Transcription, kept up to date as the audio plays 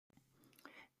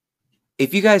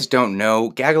If you guys don't know,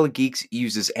 Gaggle of Geeks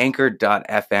uses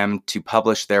Anchor.fm to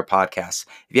publish their podcasts.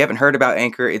 If you haven't heard about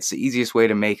Anchor, it's the easiest way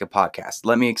to make a podcast.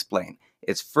 Let me explain.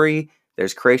 It's free.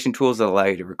 There's creation tools that allow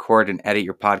you to record and edit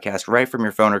your podcast right from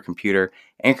your phone or computer.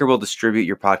 Anchor will distribute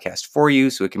your podcast for you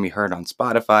so it can be heard on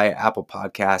Spotify, Apple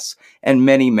Podcasts, and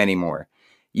many, many more.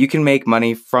 You can make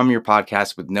money from your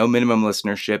podcast with no minimum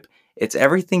listenership. It's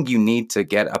everything you need to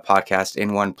get a podcast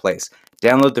in one place.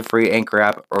 Download the free Anchor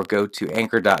app or go to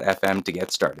anchor.fm to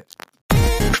get started.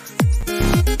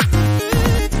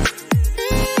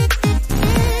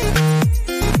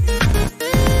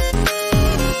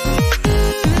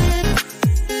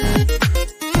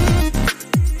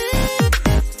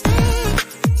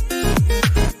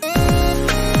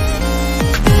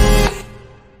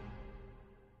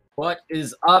 What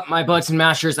is up, my butts and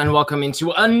mashers, and welcome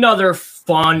into another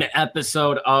fun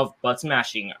episode of Butts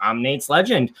Mashing. I'm Nate's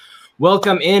Legend.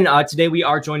 Welcome in. Today we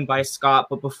are joined by Scott,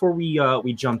 but before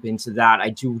we jump into that,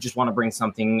 I do just want to bring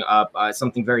something up,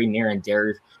 something very near and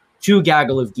dear to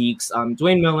Gaggle of Geeks.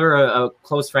 Dwayne Miller, a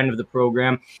close friend of the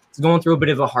program, is going through a bit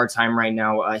of a hard time right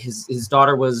now. His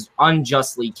daughter was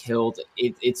unjustly killed.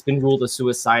 It's been ruled a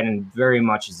suicide and very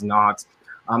much is not.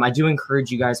 I do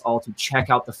encourage you guys all to check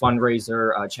out the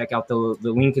fundraiser. Check out the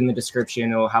link in the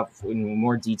description. It'll have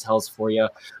more details for you.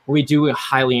 We do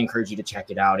highly encourage you to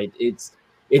check it out.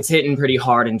 It's hitting pretty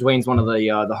hard, and Dwayne's one of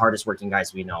the hardest working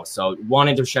guys we know. So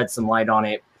wanted to shed some light on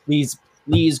it. Please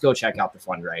go check out the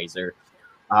fundraiser.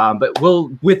 But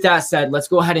with that said, let's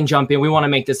go ahead and jump in. We want to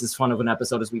make this as fun of an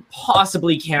episode as we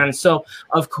possibly can. So,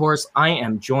 of course, I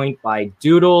am joined by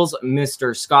Doodles,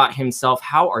 Mr. Scott himself.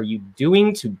 How are you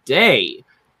doing today?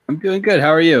 I'm doing good. How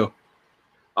are you?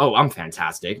 Oh, I'm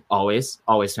fantastic. Always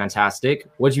fantastic.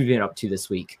 What have you been up to this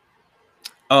week?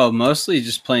 Oh, mostly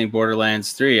just playing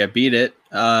Borderlands 3. I beat it.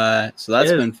 So that's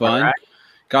been fun. Right.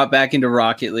 Got back into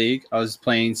Rocket League. I was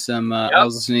playing some, I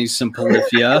was listening to some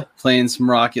Polyphia, playing some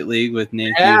Rocket League with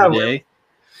Nate today.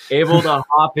 Able to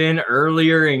hop in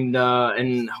earlier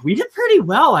and we did pretty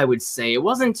well, I would say. It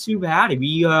wasn't too bad.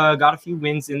 We got a few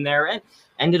wins in there and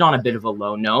ended on a bit of a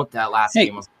low note. That last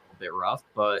game was bit rough,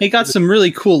 but he got some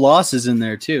really cool losses in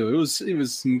there too. It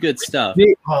was some good stuff.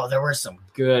 Oh, there were some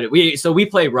good. We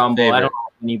play Rumble. Favorite. I don't know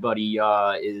if anybody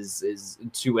is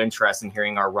too interested in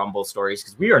hearing our Rumble stories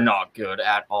because we are not good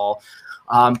at all.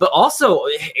 But also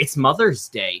it's Mother's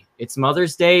Day.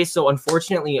 So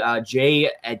unfortunately, Jay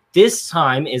at this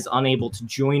time is unable to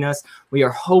join us. We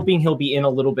are hoping he'll be in a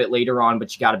little bit later on,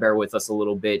 but you got to bear with us a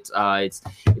little bit.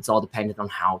 It's all dependent on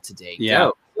how today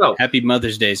goes. So, happy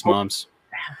Mother's Day, moms.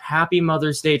 Happy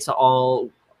Mother's Day to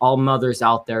all mothers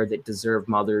out there that deserve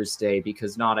Mother's Day,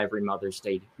 because not every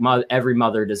every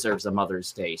mother deserves a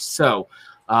Mother's Day. So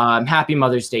happy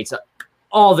Mother's Day to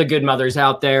all the good mothers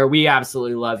out there. We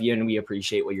absolutely love you and we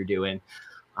appreciate what you're doing.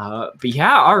 But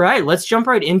yeah, all right, let's jump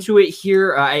right into it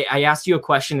here. I asked you a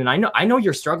question and I know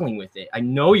you're struggling with it.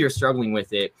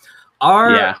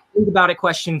 Our think about it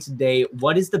question today: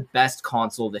 what is the best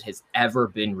console that has ever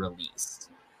been released?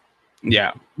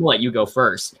 Yeah, we'll let you go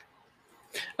first.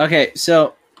 Okay,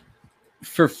 so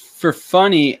for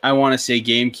funny, I want to say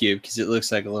GameCube because it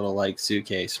looks like a little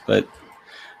suitcase. But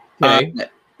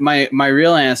my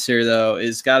real answer though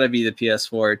is got to be the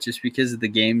PS4, just because of the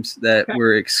games that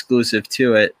were exclusive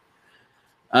to it.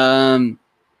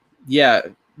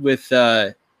 With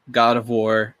God of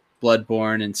War,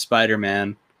 Bloodborne, and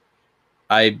Spider-Man.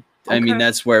 I mean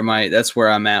that's where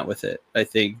I'm at with it. I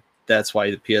think that's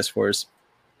why the PS4 is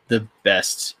the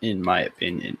best in my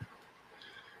opinion.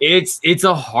 It's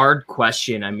a hard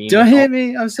question. I mean, don't hit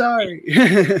me. I'm sorry.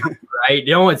 Right?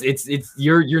 No, it's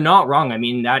you're not wrong. I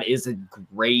mean, that is a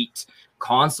great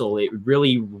console. It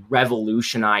really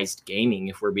revolutionized gaming.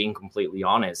 If we're being completely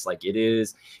honest, it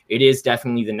is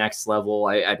definitely the next level.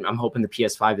 I'm hoping the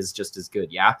PS5 is just as good.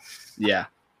 Yeah.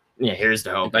 Here's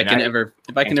the hope. If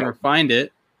I can ever find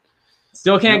it.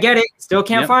 Still can't get it. Still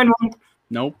can't find one.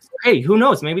 Nope. Hey, who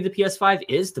knows? Maybe the PS5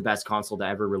 is the best console to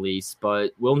ever release,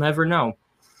 but we'll never know.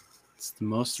 It's the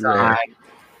most rare.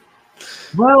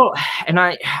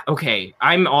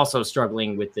 I'm also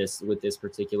struggling with this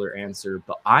particular answer,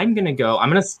 but I'm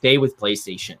gonna stay with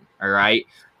PlayStation. All right.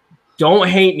 Don't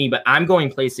hate me, but I'm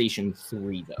going PlayStation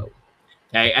 3 though.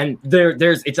 Okay. And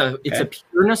it's a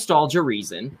pure nostalgia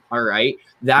reason. All right.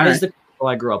 That is the console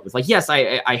I grew up with. Yes,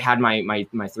 I had my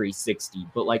 360,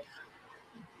 but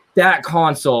that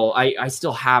console, I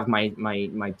still have my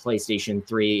PlayStation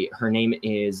 3. Her name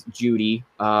is Judy,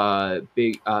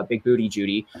 Big Booty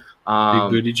Judy. Big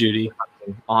Booty Judy.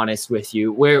 Honest with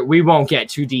you, where we won't get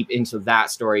too deep into that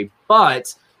story,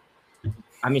 but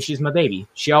I mean, she's my baby.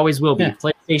 She always will be. Yeah.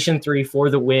 PlayStation 3 for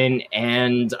the win,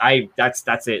 and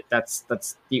that's it. That's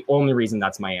the only reason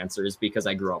that's my answer is because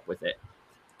I grew up with it.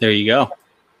 There you go.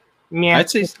 Yeah, I'd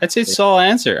say solid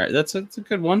answer. That's a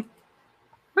good one.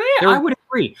 Yeah, I would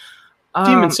agree.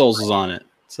 Demon Souls was on it,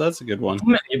 so that's a good one.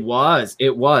 It was.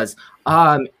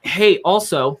 Hey,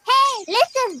 also. Hey,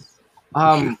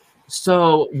 listen.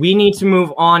 So we need to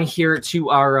move on here to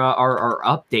our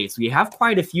updates. We have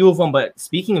quite a few of them, but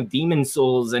speaking of Demon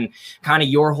Souls and kind of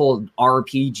your whole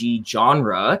RPG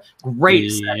genre,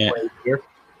 great segue here.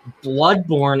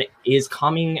 Bloodborne is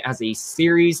coming as a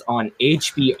series on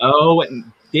HBO.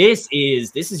 And this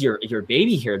is your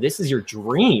baby here. This is your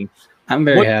dream. I'm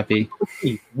very happy.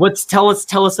 Tell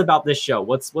us about this show.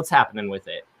 What's happening with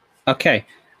it? Okay.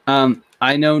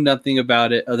 I know nothing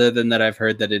about it other than that I've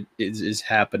heard that it is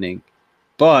happening,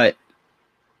 but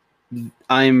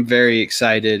I'm very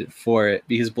excited for it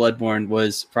because Bloodborne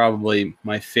was probably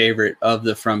my favorite of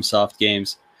the FromSoft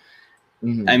games.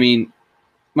 Mm-hmm. I mean,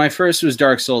 my first was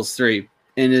Dark Souls 3,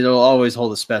 and it'll always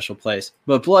hold a special place.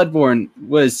 But Bloodborne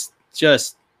was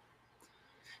just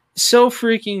so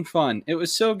freaking fun. It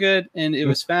was so good, and it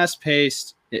was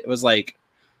fast-paced. It was like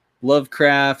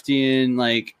Lovecraftian,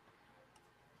 like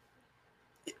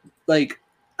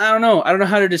I don't know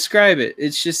how to describe it.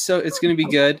 It's just it's going to be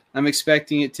good. I'm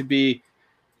expecting it to be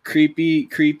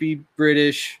creepy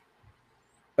British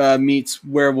meets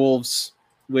werewolves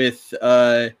with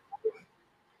really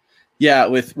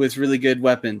good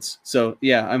weapons. So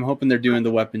yeah, I'm hoping they're doing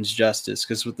the weapons justice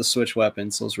because with the Switch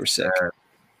weapons, those were sick.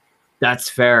 That's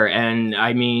fair. And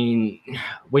I mean,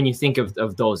 when you think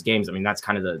of those games, I mean, that's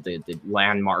kind of the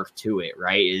landmark to it,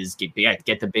 right? Is get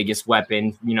the biggest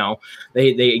weapon. You know,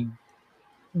 they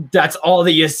that's all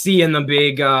that you see in the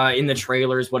big in the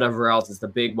trailers, whatever else is the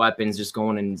big weapons just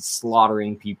going and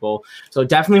slaughtering people. So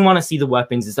definitely want to see the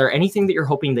weapons. Is there anything that you're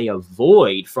hoping they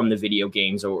avoid from the video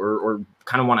games or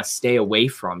kind of want to stay away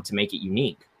from to make it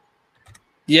unique?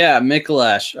 Yeah,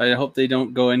 Mikolash. I hope they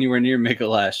don't go anywhere near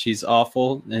Mikolash. He's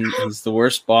awful, and he's the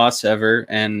worst boss ever.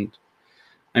 And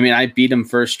I mean, I beat him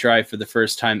first try for the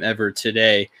first time ever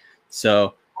today.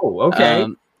 So, okay.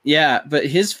 Yeah, but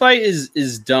his fight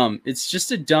is dumb. It's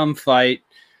just a dumb fight,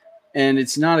 and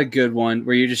it's not a good one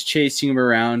where you're just chasing him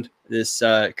around this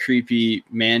creepy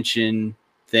mansion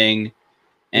thing,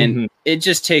 and it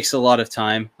just takes a lot of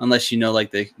time unless you know like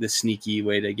the sneaky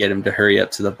way to get him to hurry up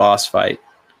to the boss fight.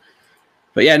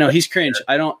 But yeah, no, he's cringe.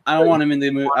 I don't want him in the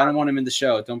movie. I don't want him in the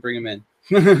show. Don't bring him in.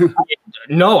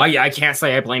 No, I can't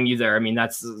say I blame you there. I mean,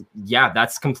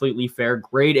 that's completely fair.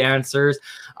 Great answers.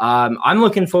 I'm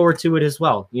looking forward to it as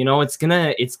well. You know, it's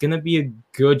gonna be a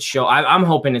good show. I'm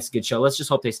hoping it's a good show. Let's just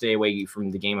hope they stay away from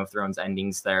the Game of Thrones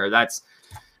endings there.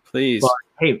 Please. But,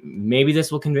 hey, maybe this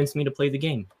will convince me to play the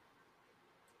game.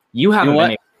 You haven't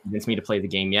been able to convince me to play the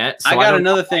game yet. So I got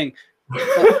another thing.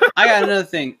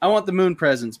 I want the moon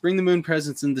presents. Bring the moon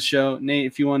presents in the show. Nate,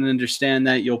 if you want to understand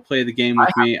that, you'll play the game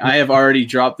with me. I have already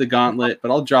dropped the gauntlet, but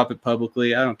I'll drop it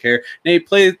publicly. I don't care. Nate,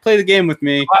 play the game with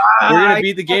me. We're going to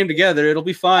beat the game together. It'll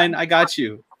be fine. I got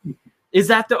you. Is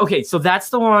that okay, so that's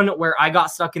the one where I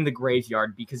got stuck in the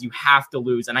graveyard because you have to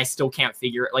lose, and I still can't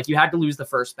figure it. Like, you had to lose the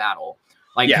first battle.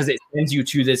 Like, because it sends you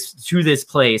to this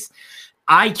place.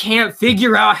 I can't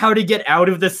figure out how to get out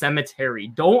of the cemetery.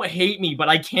 Don't hate me, but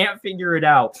I can't figure it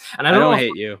out. And I don't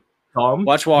hate you.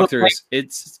 Watch walkthroughs.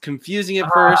 It's confusing at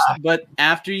first, but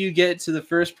after you get to the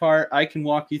first part, I can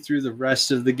walk you through the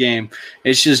rest of the game.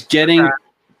 It's just getting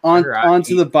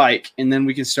onto the bike, and then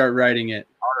we can start riding it.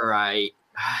 All right.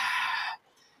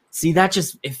 See,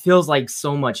 it feels like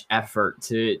so much effort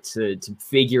to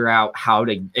figure out how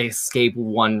to escape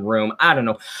one room. I don't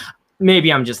know.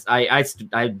 Maybe I'm just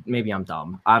maybe I'm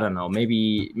dumb. I don't know.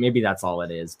 Maybe that's all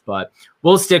it is. But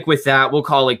we'll stick with that. We'll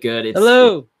call it good.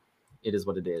 Hello. It is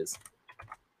what it is.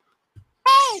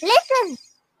 Hey, listen.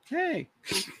 Hey.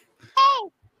 Hey.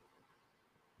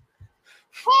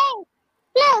 Hey.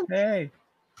 Look. Hey.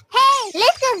 Hey,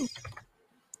 listen.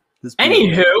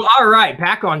 Anywho, all right,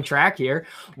 back on track here.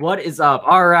 What is up?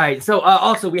 All right, so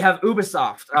also we have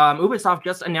Ubisoft. Ubisoft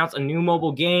just announced a new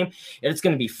mobile game. It's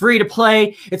going to be free to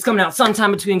play. It's coming out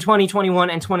sometime between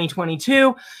 2021 and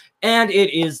 2022, and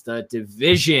it is the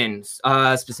Division,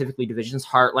 specifically Division's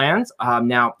Heartlands.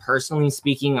 Now, personally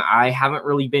speaking, I haven't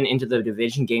really been into the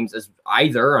Division games as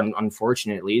either.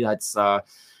 Unfortunately, that's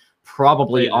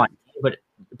probably on.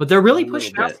 But they're really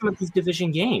pushing out some of these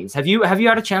Division games. Have you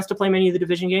had a chance to play many of the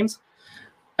Division games?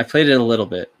 I played it a little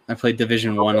bit. I played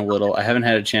Division 1 a little. I haven't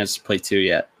had a chance to play 2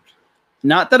 yet.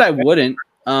 Not that I wouldn't.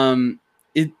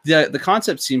 The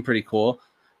concept seemed pretty cool,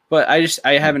 but I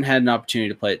haven't had an opportunity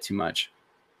to play it too much.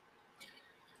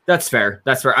 That's fair.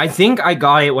 That's fair. I think I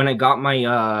got it when I got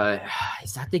my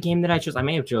is that the game that I chose? I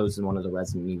may have chosen one of the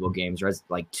Resident Evil games,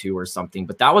 like 2 or something,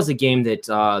 but that was a game that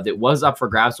that was up for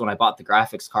grabs when I bought the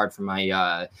graphics card for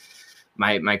my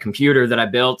my computer that I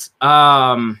built.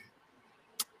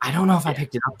 I don't know if I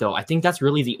picked it up though. I think that's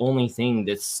really the only thing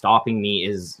that's stopping me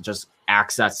is just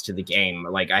access to the game.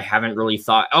 Like I haven't really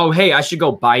thought, oh, hey, I should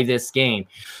go buy this game.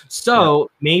 So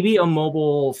maybe a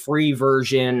mobile free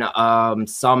version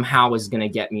somehow is going to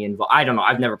get me involved. I don't know.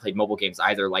 I've never played mobile games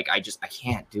either. Like I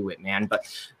can't do it, man. But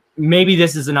maybe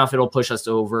this is enough. It'll push us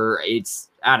over.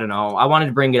 I don't know. I wanted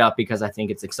to bring it up because I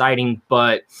think it's exciting,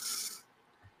 but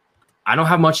I don't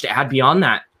have much to add beyond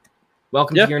that.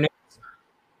 Welcome to your news.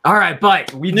 All right,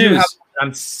 but we do have,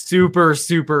 I'm super,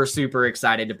 super, super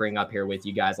excited to bring up here with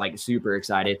you guys, like super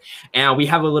excited. And we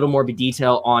have a little more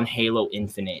detail on Halo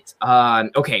Infinite.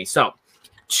 Okay, so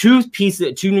two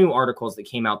new articles that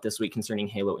came out this week concerning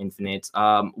Halo Infinite.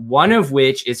 One of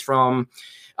which is from,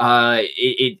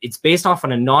 it's based off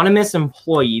an anonymous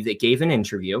employee that gave an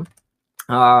interview.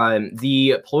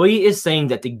 The employee is saying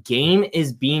that the game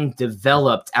is being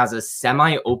developed as a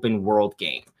semi-open world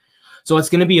game. So it's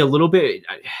going to be a little bit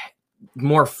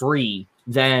more free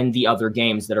than the other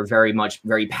games that are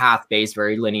very path-based,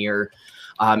 very linear.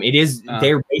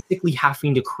 They're basically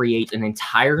having to create an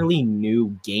entirely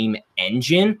new game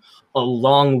engine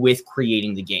along with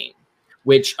creating the game,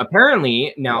 which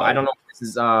apparently now I don't know if this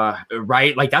is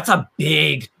right. Like that's a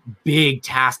big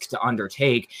task to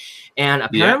undertake. And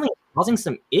apparently causing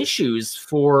some issues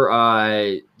for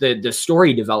the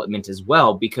story development as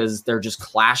well, because they're just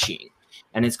clashing.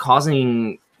 And it's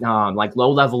causing like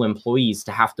low-level employees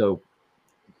to have to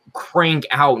crank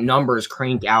out numbers,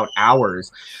 crank out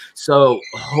hours. So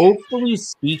hopefully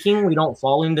speaking, we don't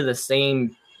fall into the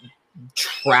same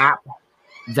trap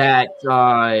that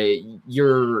and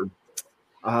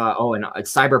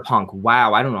Cyberpunk.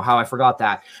 Wow, I don't know how I forgot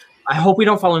that. I hope we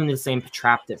don't fall into the same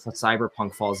trap that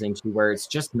Cyberpunk falls into, where it's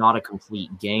just not a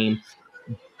complete game.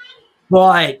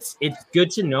 But it's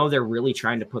good to know they're really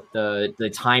trying to put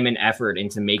the time and effort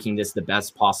into making this the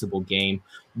best possible game.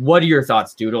 What are your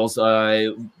thoughts, Doodles,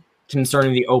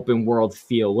 concerning the open world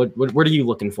feel? What are you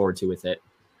looking forward to with it?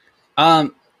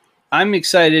 I'm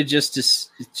excited just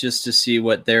to see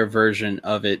what their version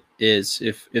of it is.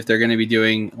 If they're going to be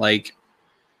doing like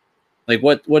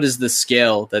what is the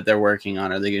scale that they're working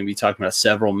on? Are they going to be talking about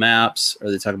several maps?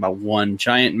 Are they talking about one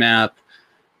giant map?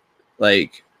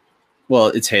 Well,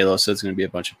 it's Halo, so it's going to be a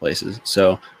bunch of places.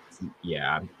 So,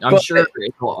 yeah, I'm sure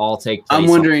it will all take place. I'm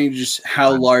wondering just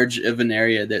how large of an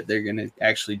area that they're going to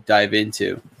actually dive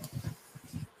into.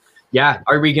 Yeah,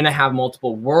 are we going to have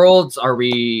multiple worlds? Are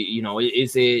we,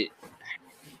 is it?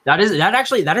 That is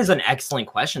an excellent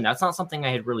question. That's not something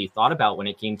I had really thought about when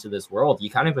it came to this world. You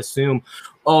kind of assume,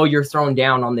 oh, you're thrown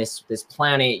down on this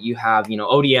planet. You have,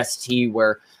 ODST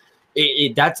where.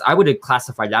 I would have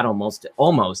classified that almost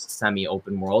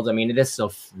semi-open world. I mean, it is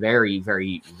still very,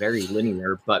 very, very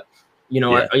linear, but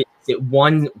is it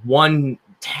one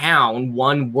town,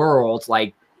 one world,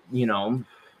 like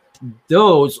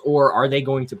those, or are they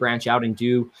going to branch out and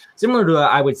do similar to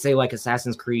I would say like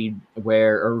Assassin's Creed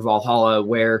or Valhalla,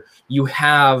 where you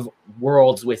have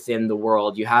worlds within the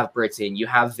world. You have Britain, you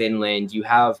have Finland, you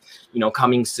have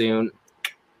coming soon.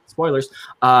 Spoilers,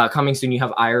 coming soon. You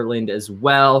have Ireland as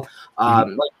well.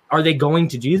 Are they going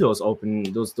to do those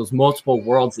those multiple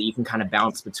worlds that you can kind of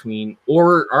bounce between,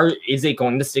 or is it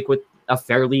going to stick with a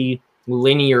fairly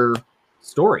linear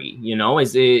story?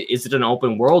 Is it an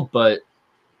open world but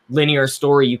linear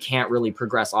story? You can't really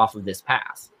progress off of this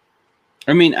path.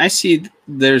 I mean, I see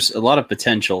there's a lot of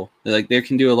potential. Like they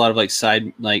can do a lot of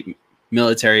side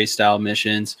military style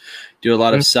missions, do a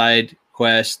lot of side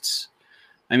quests.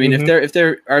 I mean, if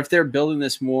they're building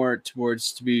this more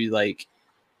towards to be like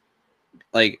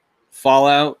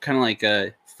Fallout, kind of like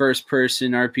a first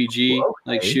person RPG,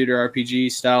 like shooter RPG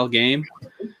style game,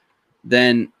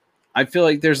 then I feel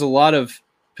like there's a lot of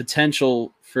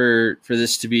potential for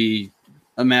this to be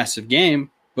a massive game,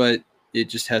 but it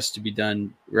just has to be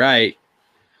done right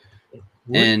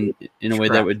and in a way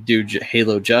that would do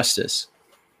Halo justice.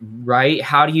 Right?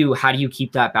 How do you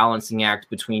keep that balancing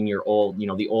act between your old,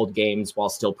 the old games while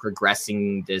still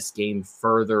progressing this game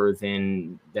further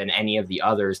than any of the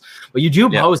others? But you do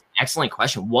pose an excellent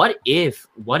question. What if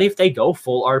they go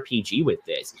full RPG with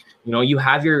this? You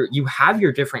have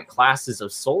your different classes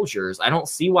of soldiers. I don't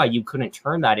see why you couldn't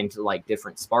turn that into like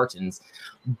different Spartans.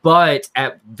 But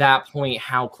at that point,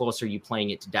 how close are you playing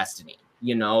it to Destiny?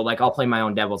 I'll play my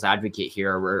own devil's advocate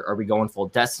here. Are we going full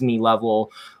Destiny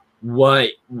level?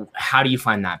 How do you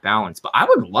find that balance? But I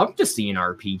would love to see an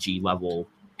RPG level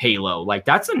Halo. Like,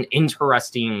 that's an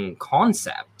interesting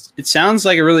concept. It sounds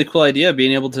like a really cool idea,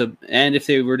 being able to, and if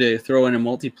they were to throw in a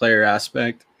multiplayer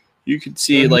aspect, you could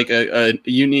see like a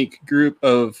unique group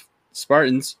of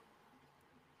Spartans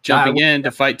jumping in to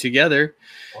fight together.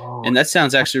 Oh, and that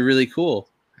sounds actually really cool.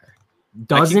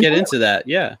 I could get into that.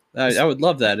 Yeah, I would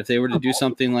love that. If they were to do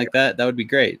something like that, that would be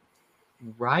great.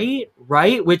 Right.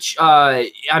 Which, I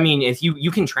mean, if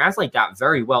you can translate that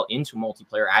very well into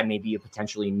multiplayer, add maybe a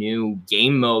potentially new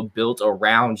game mode built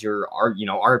around your,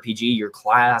 RPG, your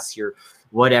class, your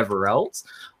whatever else.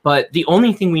 But the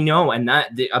only thing we know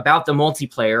about the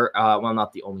multiplayer, well,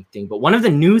 not the only thing, but one of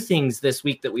the new things this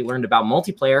week that we learned about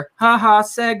multiplayer,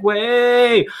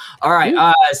 segue. All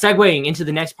right, segueing into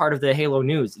the next part of the Halo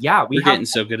news. Yeah, we're getting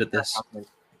so good at this.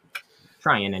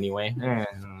 Trying anyway.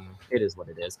 It is what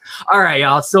it is. All right,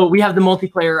 y'all. So we have the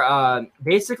multiplayer.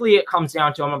 Basically, it comes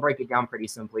down to, I'm going to break it down pretty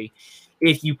simply.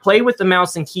 If you play with the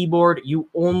mouse and keyboard, you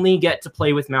only get to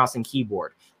play with mouse and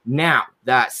keyboard. Now,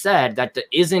 that said, that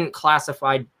isn't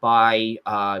classified by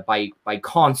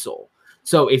console.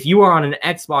 So if you are on an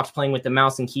Xbox playing with the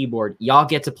mouse and keyboard, y'all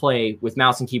get to play with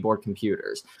mouse and keyboard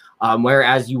computers,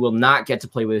 whereas you will not get to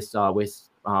play with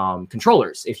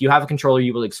controllers. If you have a controller,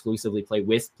 you will exclusively play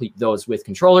with those with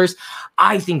controllers.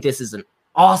 I think this is an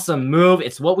awesome move.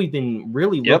 It's what we've been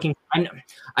really looking for.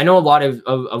 I know a lot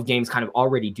of games kind of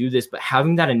already do this, but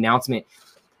having that announcement,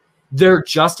 their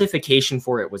justification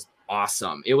for it was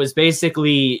awesome. It was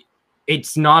basically,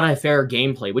 it's not a fair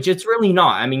gameplay, which it's really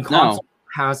not. I mean, console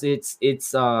has its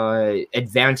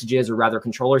advantages, or rather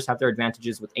controllers have their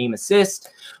advantages with aim assist,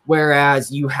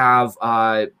 whereas you have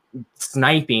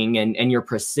sniping and your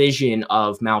precision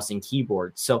of mouse and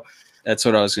keyboard. So that's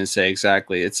what I was going to say.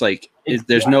 Exactly. It's like,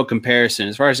 there's no comparison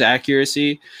as far as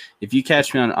accuracy. If you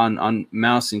catch me on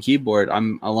mouse and keyboard,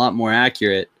 I'm a lot more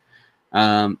accurate.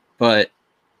 But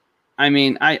I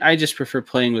mean, I just prefer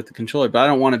playing with the controller, but I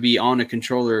don't want to be on a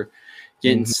controller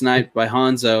getting sniped by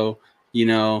Hanzo,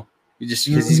 just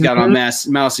because he's got on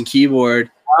mouse and keyboard,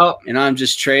 and I'm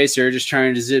just Tracer, just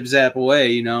trying to zip zap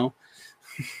away,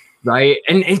 Right.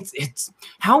 And it's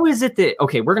how is it that,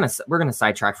 okay, we're gonna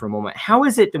sidetrack for a moment. How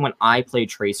is it that when I play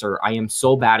Tracer, I am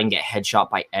so bad and get headshot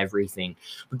by everything,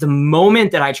 but the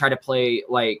moment that I try to play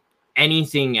like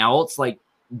anything else, like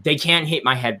they can't hit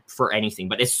my head for anything,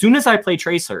 but as soon as I play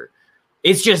Tracer,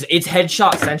 it's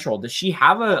headshot central. Does she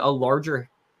have a larger,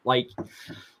 like,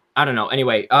 I don't know.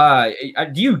 Anyway,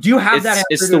 do you have that?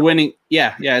 It's the winning.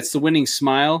 Yeah. It's the winning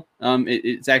smile.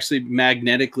 It's actually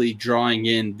magnetically drawing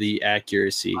in the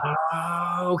accuracy.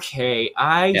 Okay,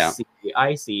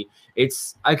 I see.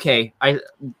 It's okay.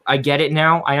 I get it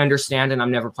now. I understand, and I'm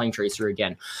never playing Tracer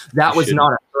again. That was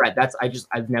not a threat. I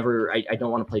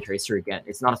don't want to play Tracer again.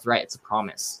 It's not a threat. It's a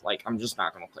promise. Like, I'm just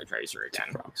not going to play Tracer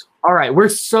again. All right, we're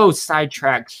so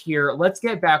sidetracked here. Let's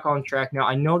get back on track now.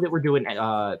 I know that we're doing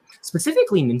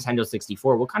specifically Nintendo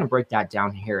 64. We'll kind of break that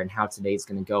down here and how today's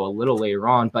going to go a little later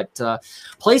on. But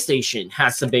PlayStation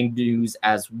has some big news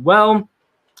as well.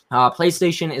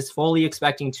 PlayStation is fully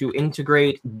expecting to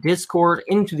integrate Discord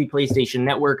into the PlayStation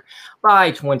Network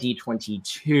by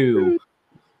 2022.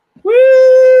 Woo!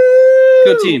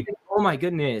 Good team. Oh my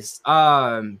goodness.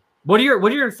 What are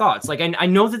your thoughts? Like, I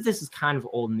know that this is kind of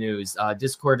old news.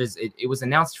 Discord it was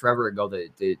announced forever ago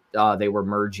that they were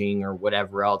merging or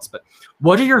whatever else. But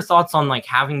what are your thoughts on like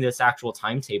having this actual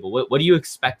timetable? What do you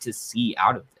expect to see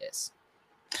out of this?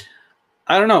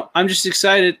 I don't know. I'm just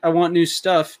excited. I want new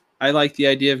stuff. I like the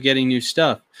idea of getting new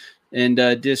stuff, and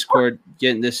Discord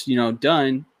getting this,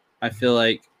 done. I feel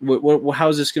like, how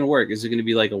is this going to work? Is it going to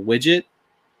be like a widget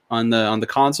on the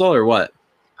console or what?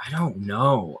 I don't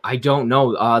know.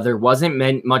 There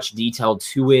wasn't much detail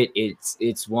to it.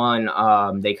 It's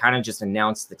one. They kind of just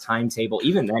announced the timetable.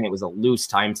 Even then, it was a loose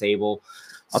timetable.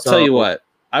 I'll tell you what.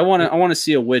 I want to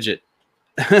see a widget.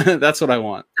 That's what I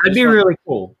want. That'd be really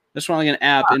cool. I just want like an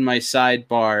app in my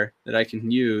sidebar that I can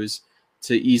use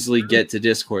to easily get to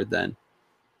Discord. Then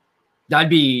that'd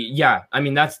be, yeah. I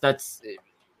mean, that's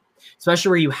especially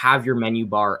where you have your menu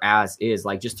bar as is.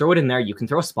 Like, just throw it in there. You can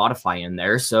throw Spotify in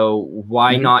there. So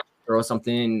why not throw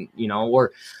something,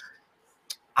 or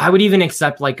I would even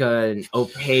accept like an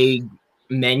opaque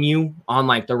menu on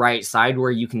like the right side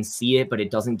where you can see it, but it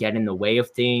doesn't get in the way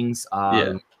of things.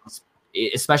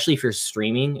 Especially if you're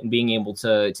streaming and being able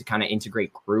to kind of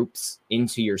integrate groups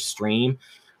into your stream.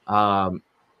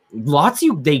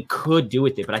 They could do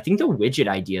with it, but I think the widget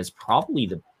idea is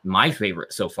probably my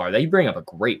favorite so far. They bring up a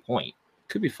great point.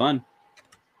 Could be fun.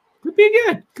 Could be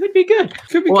good. Could be good.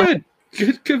 Could be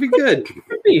good.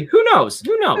 Could be. Who knows?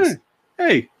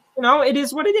 Hey. It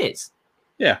is what it is.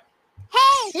 Yeah.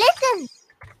 Hey, listen.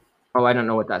 Oh, I don't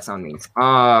know what that sound means.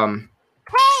 Hey,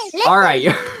 listen. All right.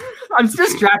 I'm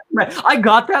distracted. I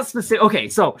got that specific. Okay,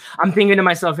 so I'm thinking to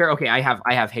myself here. Okay, I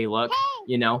have. Hey, look.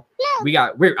 You know,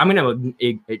 I'm gonna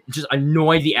just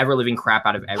annoy the ever living crap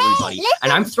out of everybody,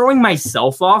 and I'm throwing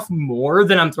myself off more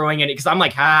than I'm throwing it because I'm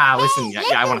like, listen, yeah,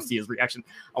 I want to see his reaction.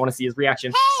 I want to see his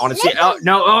reaction. I want to see it. Oh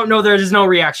no, there is no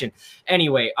reaction.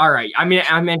 Anyway, all right. I mean,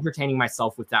 I'm entertaining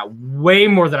myself with that way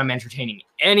more than I'm entertaining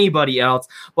anybody else.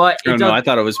 But no, I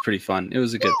thought it was pretty fun. It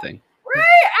was a good thing. Right?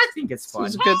 I think it's fun.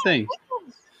 It's a good thing.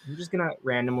 I'm just gonna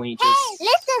randomly just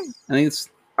Listen. I think it's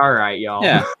all right, y'all.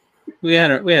 yeah. We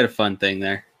had a fun thing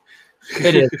there.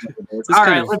 It is. It's All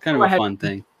right, kind of a fun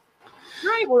thing.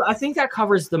 Right. Well, I think that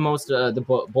covers the most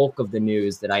the bulk of the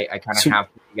news that I kind of have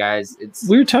for you guys.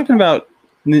 We were talking about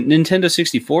Nintendo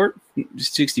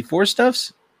 64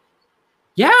 stuffs.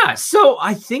 Yeah. So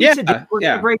I think today we're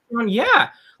gonna break down. Yeah.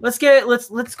 Let's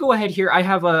go ahead here. I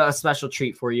have a special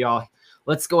treat for y'all.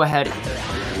 Let's go ahead.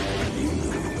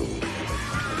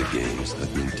 The games of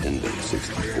Nintendo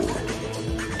 64.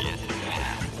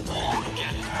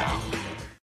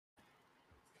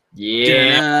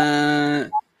 Yeah.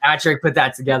 Patrick put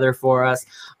that together for us.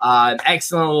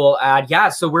 Excellent little ad. Yeah,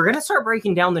 so we're going to start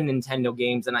breaking down the Nintendo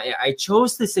games. And I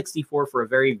chose the 64 for a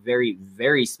very, very,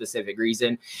 very specific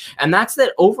reason. And that's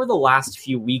that over the last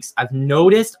few weeks, I've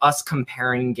noticed us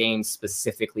comparing games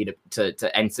specifically to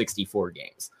N64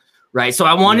 games. Right. So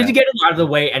I wanted to get it out of the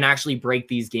way and actually break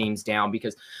these games down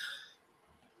because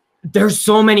there's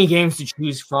so many games to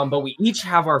choose from, but we each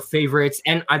have our favorites,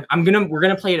 and we're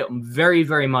gonna play it very,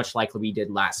 very much like we did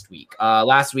last week.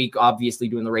 Last week, obviously,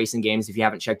 doing the racing games. If you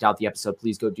haven't checked out the episode,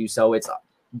 please go do so.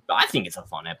 I think it's a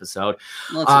fun episode.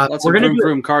 Lots of vroom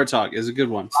vroom car talk is a good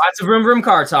one. Lots of vroom vroom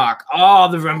car talk.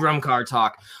 Oh, the vroom vroom car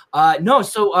talk.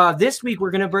 So this week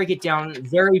we're gonna break it down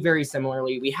very, very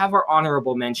similarly. We have our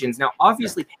honorable mentions. Now,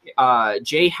 obviously,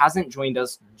 Jay hasn't joined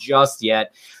us just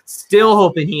yet. Still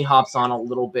hoping he hops on a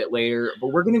little bit later, but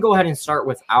we're gonna go ahead and start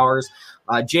with ours.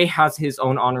 Jay has his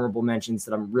own honorable mentions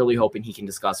that I'm really hoping he can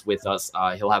discuss with us.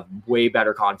 He'll have way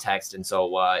better context, and so,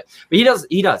 but he does.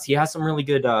 He has some really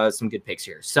good, picks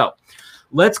here. So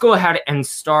let's go ahead and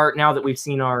start now that we've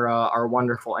seen our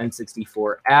wonderful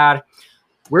N64 ad.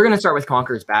 We're gonna start with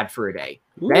Conker's Bad for a Day.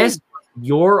 Best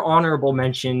your honorable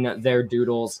mention there,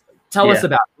 Doodles. Tell us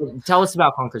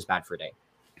about Conker's Bad for a Day.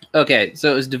 Okay,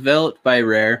 so it was developed by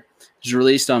Rare. It was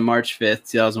released on March 5th,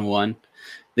 2001.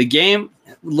 The game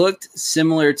looked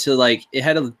similar to it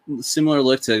had a similar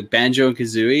look to Banjo and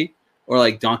Kazooie or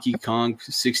like Donkey Kong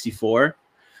 64,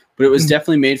 but it was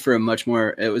definitely made for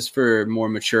for a more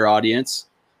mature audience.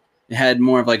 It had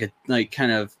more of a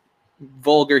kind of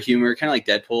vulgar humor, kind of like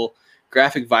Deadpool,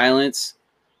 graphic violence,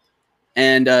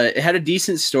 and it had a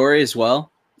decent story as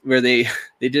well, where they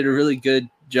did a really good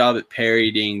job at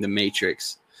parodying the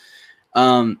Matrix.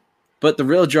 But the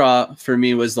real draw for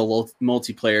me was the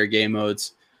multiplayer game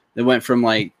modes. They went from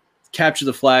capture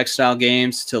the flag style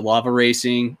games to lava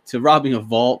racing to robbing a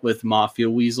vault with mafia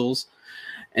weasels.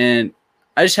 And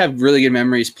I just have really good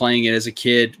memories playing it as a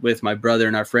kid with my brother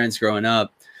and our friends growing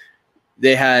up.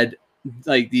 They had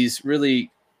these really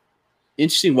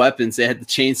interesting weapons. They had the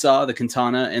chainsaw, the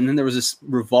katana, and then there was this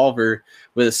revolver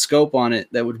with a scope on it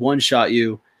that would one-shot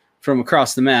you from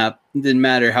across the map. It didn't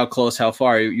matter how close, how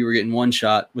far, you were getting one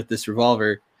shot with this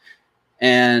revolver.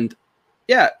 And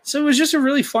yeah, so it was just a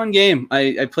really fun game.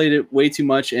 I played it way too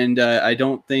much, and I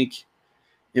don't think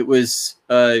it was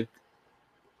I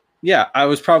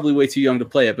was probably way too young to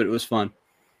play it, but it was fun.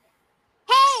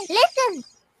 Hey, listen.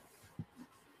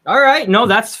 All right, no,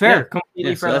 that's fair. Yeah.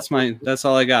 Completely fair. So that's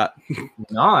all I got.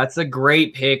 No, that's a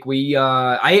great pick.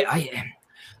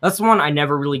 That's one I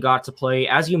never really got to play.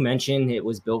 As you mentioned, it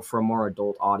was built for a more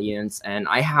adult audience, and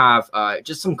I have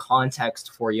just some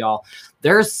context for y'all.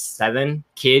 There's 7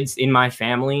 kids in my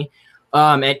family.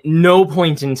 At no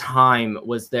point in time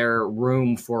was there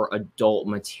room for adult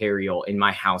material in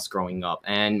my house growing up,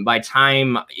 and by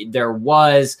time there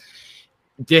was,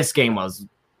 this game was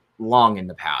long in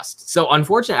the past. So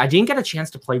unfortunately, I didn't get a chance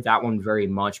to play that one very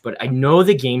much, but I know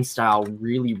the game style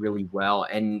really, really well,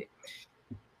 and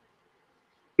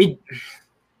it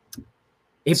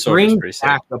brings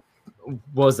back what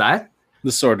was that?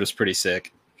 The sword was pretty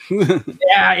sick.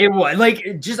 Yeah, it was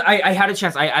I had a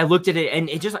chance. I looked at it, and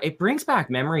it brings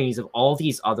back memories of all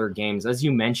these other games. As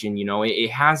you mentioned, it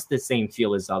has the same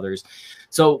feel as others.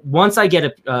 So once I get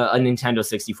a Nintendo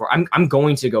 64, I'm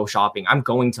going to go shopping. I'm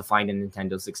going to find a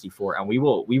Nintendo 64, and we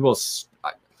will.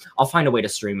 I'll find a way to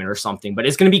stream it or something, but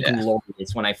it's going to be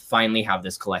glorious when I finally have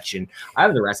this collection. I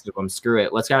have the rest of them. Screw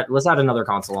it. Let's add another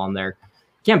console on there.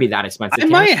 Can't be that expensive. I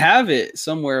might have it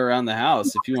somewhere around the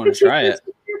house if you want to try it.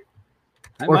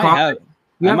 I Or might Conquer? have.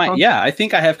 You I have might. Conquer? Yeah, I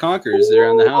think I have Conquerors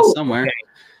around the house somewhere. Okay.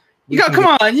 You go.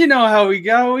 Come on. You know how we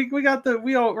go. We got the.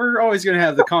 We're always gonna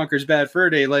have the Conquerors Bad Fur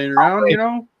Day laying around. You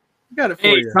know. We got it for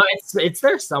you. It's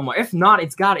there somewhere. If not,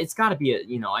 it's got to be a,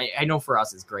 you know, I know for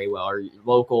us it's Graywell or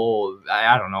local.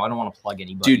 I don't know. I don't want to plug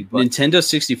anybody. Dude, but Nintendo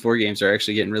 64 games are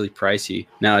actually getting really pricey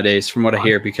nowadays, from what I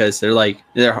hear, because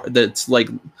it's like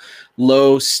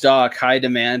low stock, high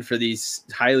demand for these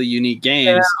highly unique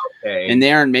games, and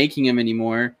they aren't making them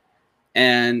anymore.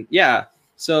 And yeah,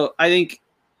 so I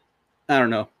don't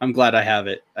know. I'm glad I have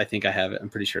it. I think I have it. I'm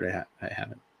pretty sure I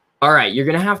have it. All right, you're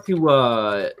gonna have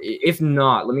to. If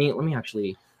not, let me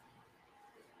actually.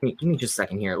 Give me just a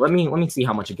second here. Let me see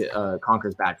how much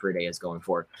Conker's Bad Fur Day is going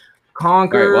for.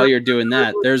 Conker. All right, while you're doing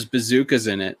that, there's bazookas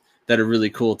in it that are really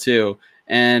cool too,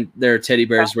 and there are teddy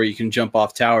bears where you can jump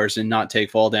off towers and not take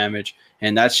fall damage,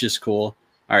 and that's just cool.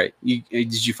 All right,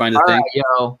 did you find the thing? Right,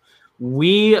 yo,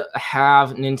 we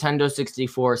have Nintendo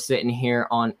 64 sitting here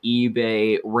on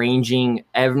eBay, ranging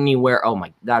anywhere. Oh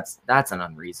my, that's an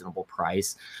unreasonable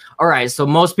price. All right, so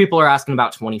most people are asking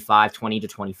about 20 to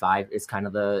 25 is kind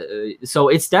of the so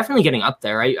it's definitely getting up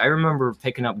there. I remember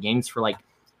picking up games for like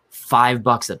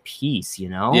 $5 a piece, you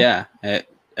know? Yeah.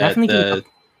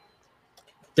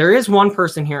 There is one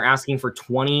person here asking for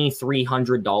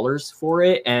 $2,300 for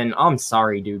it, and I'm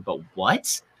sorry, dude, but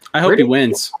what? I hope he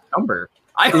wins. Number.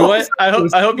 You know what? I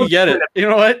hope you get it. You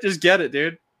know what? Just get it,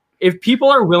 dude. If people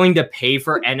are willing to pay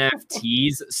for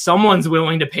NFTs, someone's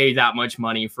willing to pay that much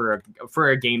money for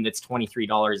a game that's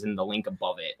 $23 in the link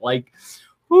above it. Like,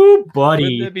 ooh, buddy.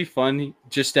 Wouldn't it be fun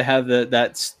just to have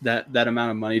that amount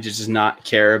of money to just not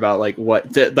care about like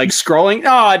scrolling?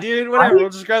 Oh, dude, whatever. We'll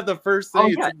just grab the first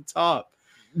thing at the top.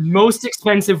 Most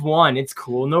expensive one. It's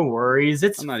cool. No worries.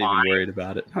 I'm not even worried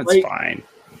about it. It's like, fine.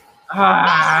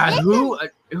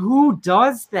 Who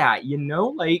does that? You know,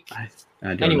 like.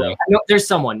 I don't know. There's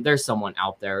someone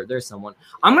out there. There's someone.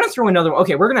 I'm gonna throw another one.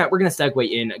 Okay, we're gonna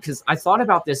segue in because I thought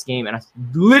about this game and I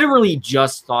literally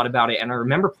just thought about it and I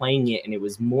remember playing it and it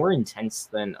was more intense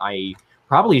than I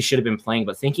probably should have been playing.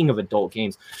 But thinking of adult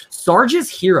games, Sarge's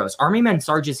Heroes, Army Men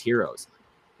Sarge's Heroes,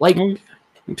 like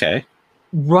okay,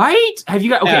 right? Have you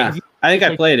got? Okay, yeah. I think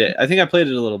I played it. I think I played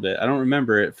it a little bit. I don't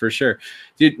remember it for sure,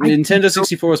 dude. Nintendo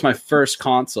 64 was my first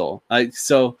console.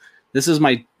 So this is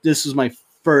my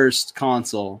first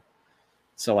console,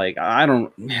 so like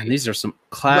these are some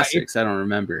classics. I don't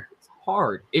remember. It's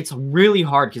hard. It's really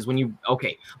hard because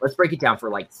let's break it down for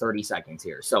like 30 seconds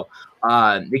here. So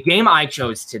the game I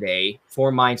chose today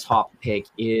for my top pick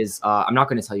is I'm not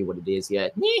going to tell you what it is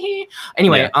yet.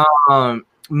 Anyway,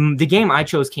 the game I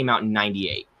chose came out in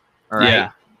 98. All right.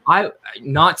 Yeah. I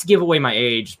not to give away my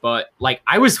age, but like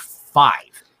I was 5.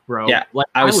 Bro. Yeah, like,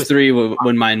 I was 3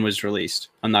 when mine was released.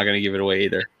 I'm not gonna give it away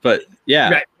either, but yeah,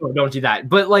 right. Don't do that.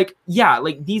 But like, yeah,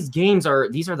 like these are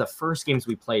the first games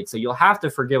we played, so you'll have to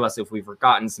forgive us if we've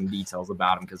forgotten some details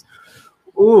about them. Because,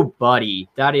 oh, buddy,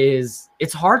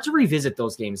 it's hard to revisit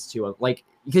those games too. Like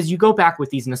because you go back with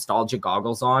these nostalgia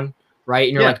goggles on, right?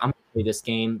 And you're like, I'm gonna play this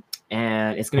game,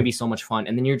 and it's gonna be so much fun.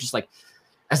 And then you're just like,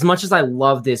 as much as I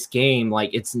love this game, like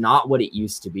it's not what it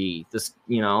used to be. This,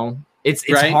 you know, it's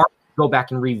right? hard. Go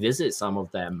back and revisit some of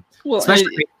them. Well,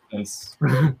 especially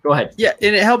go ahead. Yeah,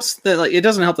 and it helps that like it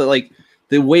doesn't help that like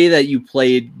the way that you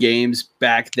played games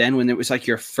back then when it was like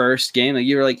your first game, like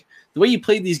you were like the way you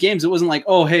played these games, it wasn't like,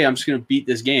 oh hey, I'm just gonna beat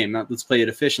this game. Let's play it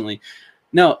efficiently.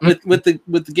 No, with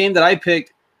the game that I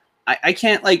picked, I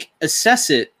can't like assess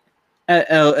it at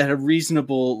a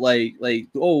reasonable like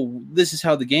oh this is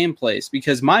how the game plays,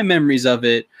 because my memories of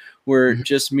it were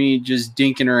just me just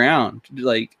dinking around.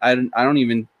 Like I don't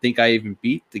even think I even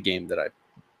beat the game that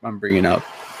I'm bringing up.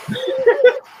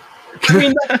 I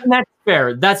mean that's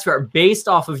fair. That's fair. Based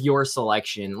off of your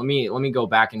selection, let me go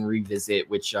back and revisit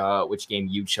which game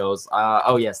you chose.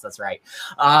 Oh yes, that's right.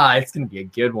 It's gonna be a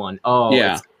good one. Oh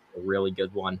yeah, it's a really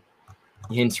good one.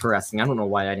 Interesting. I don't know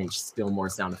why I didn't steal more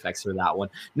sound effects for that one.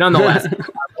 Nonetheless,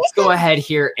 let's go ahead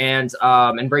here and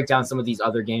break down some of these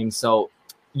other games. So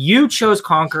you chose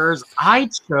Conquerors. I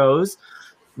chose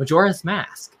Majora's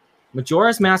Mask.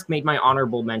 Majora's Mask made my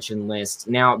honorable mention list.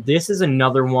 Now, this is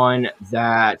another one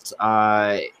that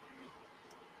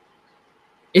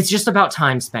it's just about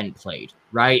time spent played,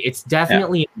 right? It's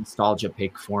definitely a nostalgia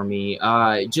pick for me.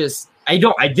 This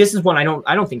is one I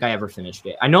don't think I ever finished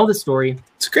it. I know the story.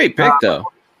 It's a great pick though.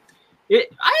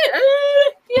 It is.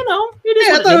 Yeah,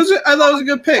 I thought it was a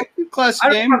good pick.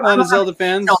 Classic game. A lot of Zelda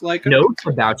fans like notes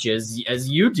about you as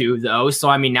you do though. So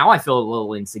I mean, now I feel a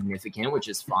little insignificant, which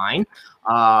is fine.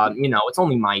 It's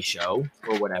only my show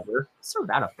or whatever. Throw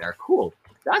that up there. Cool.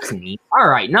 That's neat. All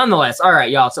right, nonetheless. All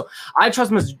right, y'all. So I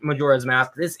Trust Majora's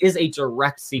Mask. This is a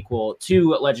direct sequel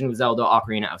to Legend of Zelda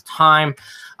Ocarina of Time.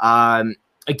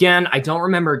 Again, I don't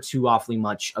remember too awfully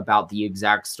much about the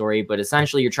exact story, but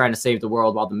essentially you're trying to save the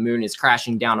world while the moon is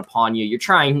crashing down upon you. You're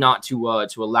trying not to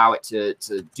allow it to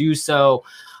do so.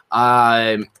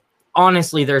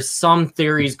 Honestly, there's some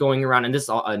theories going around, and this is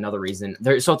another reason.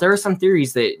 There are some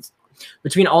theories that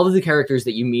between all of the characters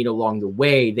that you meet along the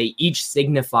way, they each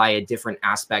signify a different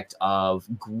aspect of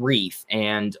grief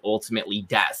and ultimately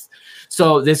death.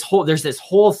 So there's this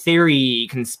whole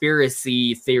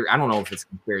conspiracy theory. I don't know if it's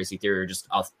conspiracy theory or just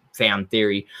a fan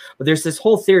theory, but there's this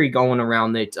whole theory going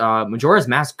around that Majora's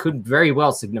Mask could very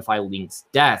well signify Link's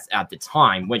death at the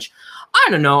time, which I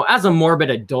don't know, as a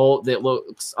morbid adult that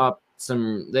looks up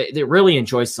that really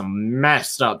enjoys some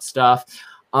messed up stuff.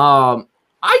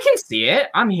 I can see it.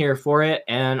 I'm here for it,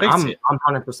 and I'm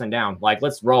 100% down. Like,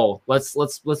 let's roll. Let's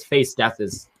face death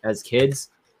as kids.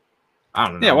 I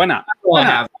don't know. Yeah, why not? Why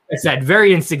not? Like I said,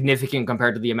 very insignificant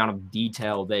compared to the amount of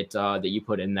detail that you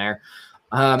put in there.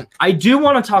 I do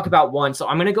want to talk about one, so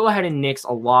I'm going to go ahead and nix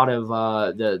a lot of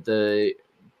the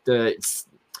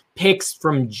picks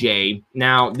from Jay.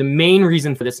 Now, the main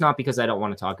reason for this, not because I don't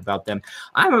want to talk about them,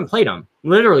 I haven't played them.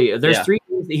 Literally, there's 3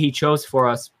 games that he chose for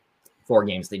us. 4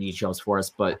 games that he chose for us,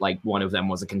 but like one of them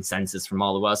was a consensus from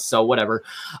all of us, so whatever.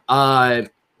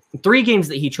 3 games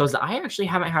that he chose that I actually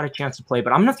haven't had a chance to play,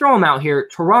 but I'm gonna throw them out here: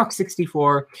 Turok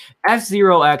 64,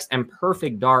 F-Zero X, and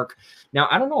Perfect Dark. Now,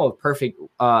 I don't know if Perfect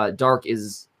Dark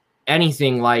is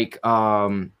anything like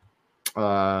the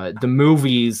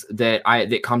movies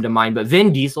that come to mind, but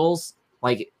Vin Diesel's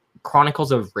like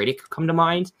Chronicles of Riddick come to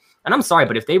mind. And I'm sorry,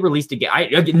 but if they released a game, I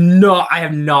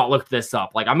have not looked this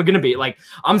up. Like, I'm gonna be like,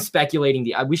 I'm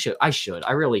speculating. I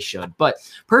really should. But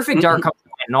Perfect Dark comes to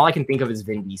mind, and all I can think of is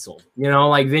Vin Diesel. You know,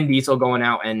 like Vin Diesel going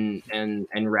out and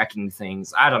wrecking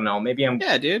things. I don't know. Maybe I'm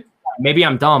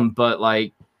dumb, but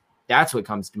like that's what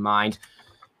comes to mind.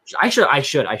 I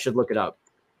should look it up.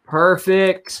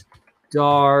 Perfect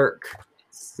Dark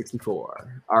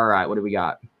 64. All right, what do we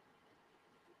got?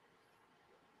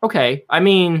 Okay, I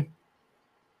mean.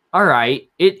 All right,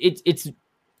 it's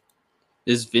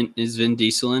Is Vin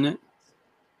Diesel in it?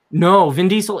 No, Vin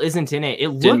Diesel isn't in it. It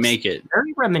Didn't looks make it.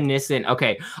 very reminiscent.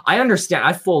 Okay, I understand.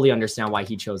 I fully understand why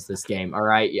he chose this game. All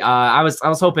right, I was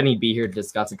hoping he'd be here to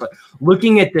discuss it, but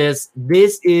looking at this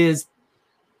is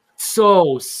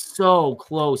so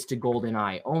close to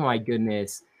GoldenEye. Oh my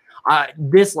goodness.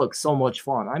 This looks so much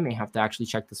fun. I may have to actually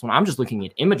check this one. I'm just looking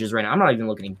at images right now. I'm not even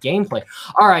looking at gameplay.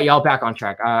 All right, y'all, back on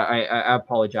track. I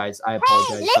apologize. Hey,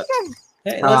 listen.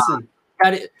 Hey, listen.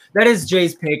 That is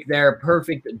Jay's pick there.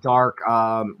 Perfect Dark,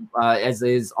 as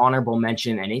his honorable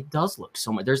mention, and it does look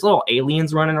so much. There's little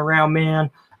aliens running around, man.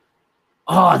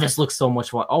 Oh, this looks so much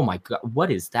fun. Oh my god,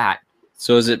 what is that?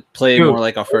 So is it play more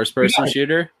like a first-person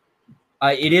shooter?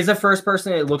 It is a first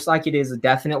person. It looks like it is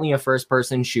definitely a first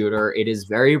person shooter. It is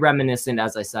very reminiscent,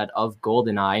 as I said, of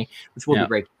GoldenEye, which we'll be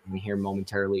breaking in here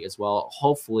momentarily as well.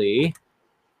 Hopefully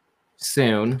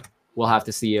soon. We'll have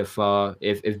to see if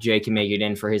Jay can make it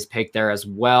in for his pick there as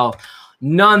well.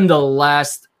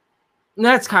 Nonetheless,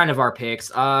 that's kind of our picks.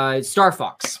 Star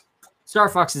Fox. Star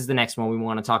Fox is the next one we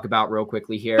want to talk about real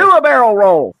quickly here. Do a barrel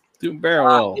roll. Do a barrel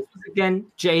roll. This was, again,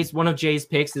 one of Jay's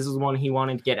picks. This is one he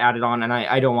wanted to get added on, and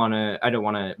I don't want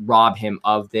to rob him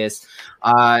of this.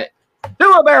 Do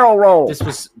a barrel roll. This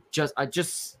was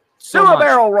just so do a much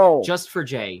barrel roll. just for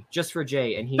Jay,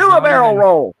 and he's do a barrel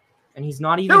roll. And he's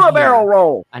not even do a here. barrel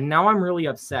roll. And now I'm really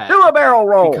upset. Do a barrel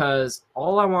roll. Because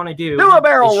all I want to do a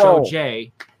barrel is show roll.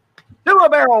 Jay. Do a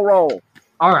barrel roll.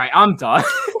 All right, I'm done.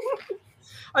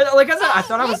 Like I said, I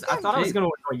thought I was going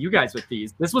to annoy you guys with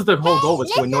these. This was the whole goal, was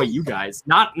to annoy you guys,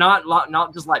 not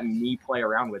just let me play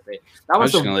around with it. That I was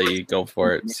was just gonna let you go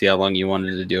for it. See how long you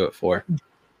wanted to do it for.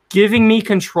 Giving me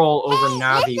control over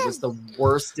Navi was the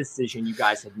worst decision you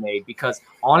guys have made, because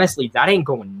honestly, that ain't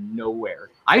going nowhere.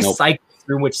 I cycled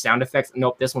through which sound effects.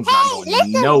 Nope, this one's not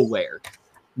going nowhere.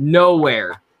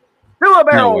 Nowhere. Do a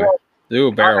barrel roll. Do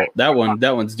a barrel. That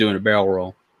one's doing a barrel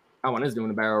roll. That one is doing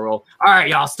a barrel roll. All right,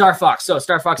 y'all. Star Fox. So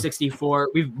Star Fox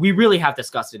 64. We really have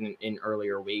discussed it in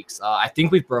earlier weeks. I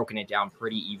think we've broken it down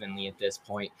pretty evenly at this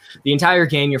point. The entire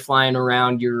game, you're flying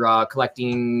around, you're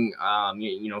collecting,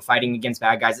 fighting against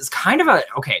bad guys. It's kind of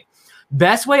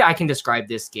best way I can describe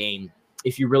this game,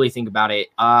 if you really think about it.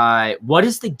 What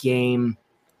is the game?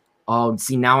 Oh,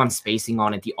 see, now I'm spacing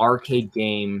on it. The arcade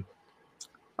game.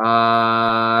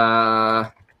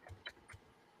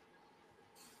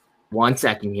 One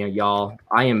second here, y'all.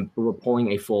 I am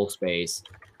pulling a full space.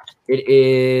 It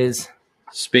is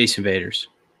Space Invaders.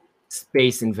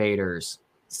 Space Invaders.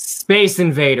 Space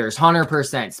Invaders,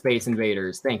 100% Space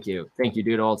Invaders. Thank you,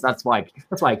 Doodles. That's why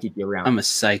I keep you around. I'm a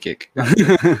psychic. Love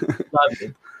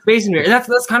you. Space Invaders.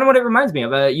 That's kind of what it reminds me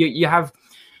of. You have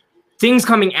things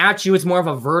coming at you. It's more of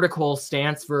a vertical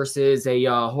stance versus a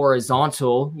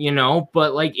horizontal,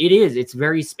 but like it's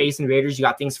very Space Invaders. You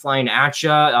got things flying at you.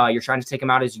 You're trying to take them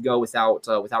out as you go without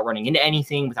running into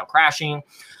anything, without crashing.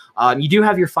 You do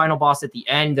have your final boss at the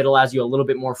end that allows you a little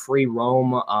bit more free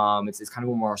roam. It's kind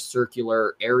of a more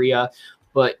circular area,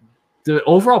 but the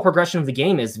overall progression of the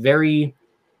game is very,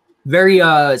 very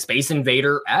Space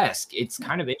Invader-esque. It's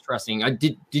kind of interesting.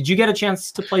 Did you get a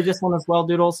chance to play this one as well,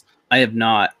 Doodles? I have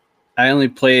not. My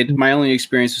only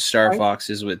experience with Star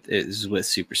Fox is with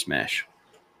Super Smash.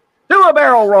 Do a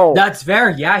barrel roll. That's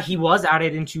fair. Yeah, he was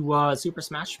added into Super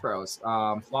Smash Bros.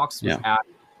 Fox was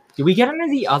added. Did we get any of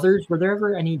the others? Were there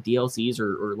ever any DLCs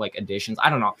or like additions? I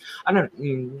don't know.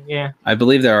 Yeah. I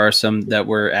believe there are some that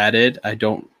were added. I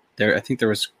think there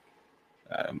was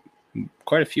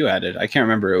quite a few added. I can't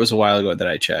remember. It was a while ago that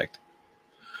I checked.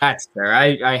 That's fair.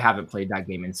 I haven't played that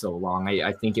game in so long.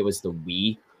 I think it was the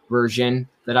Wii version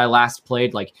that I last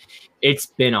played. Like, it's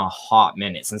been a hot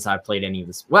minute since I played any of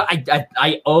this. Well,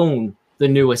 I own the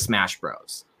newest Smash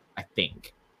Bros. I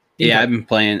think. I've been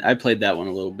playing. I played that one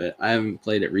a little bit. I haven't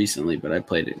played it recently, but I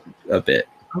played it a bit.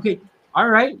 Okay, all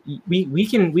right. We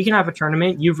can have a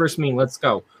tournament. You versus me. Let's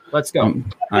go. I'd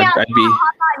be.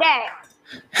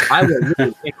 I will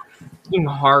really pick King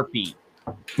Harpy,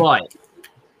 but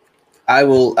I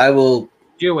will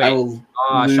do it. I will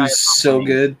lose so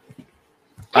good.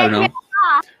 I don't know.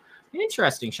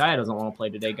 Interesting. Shia doesn't want to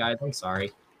play today, guys. I'm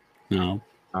sorry. No.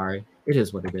 Sorry. It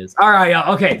is what it is. All right.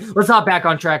 Okay. Let's hop back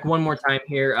on track one more time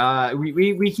here.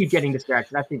 We keep getting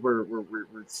distracted. I think we're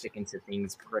sticking to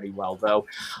things pretty well though.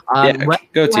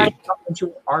 Go team.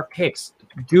 Into our picks.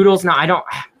 Doodles. Now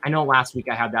I know last week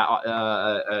I had that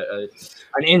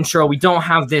an intro. We don't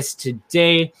have this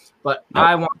today, but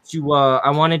nope. I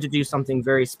wanted to do something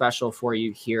very special for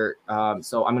you here.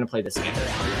 So I'm gonna play this game.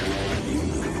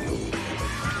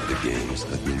 The games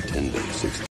of Nintendo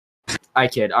 64. I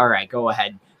kid. All right, go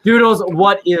ahead. Doodles,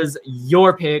 what is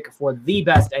your pick for the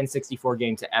best N64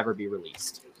 game to ever be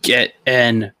released? Get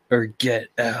in or get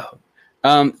out.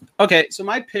 Okay, so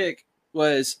my pick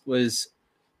was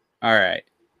all right.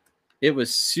 It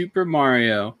was Super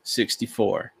Mario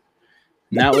 64.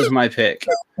 And that was my pick.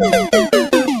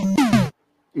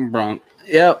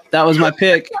 Yep, that was my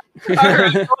pick. All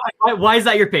right, why is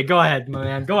that your pick? Go ahead, my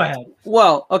man. Go ahead.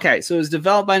 Well, okay, so it was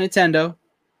developed by Nintendo,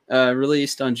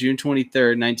 released on June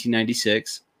 23rd,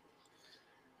 1996.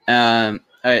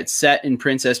 It's set in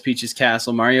Princess Peach's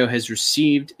castle. Mario has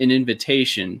received an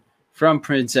invitation from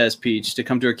Princess Peach to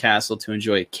come to her castle to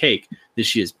enjoy a cake that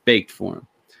she has baked for him.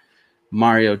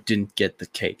 Mario didn't get the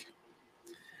cake.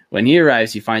 When he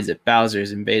arrives, he finds that Bowser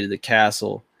has invaded the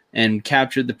castle and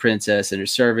captured the princess and her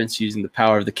servants using the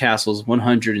power of the castle's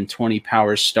 120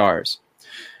 power stars.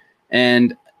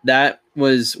 And that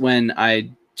was when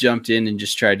I jumped in and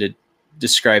just tried to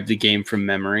describe the game from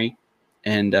memory.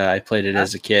 And I played it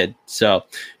as a kid. So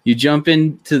you jump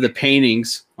into the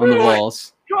paintings on the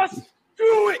walls. Just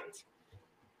do it.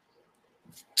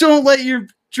 Don't let your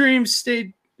dreams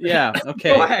stay. Yeah.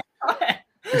 Okay. Go ahead.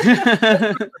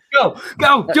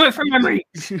 Go. Do it from memory.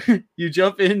 You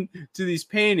jump into these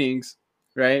paintings,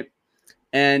 right?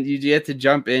 And you get to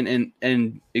jump in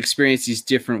and experience these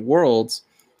different worlds.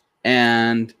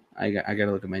 And I got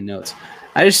to look at my notes.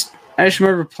 I just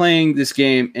remember playing this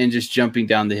game and just jumping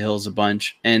down the hills a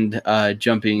bunch and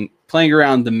playing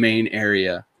around the main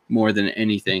area more than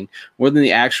anything, more than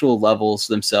the actual levels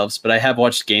themselves. But I have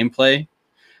watched gameplay,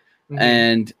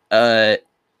 and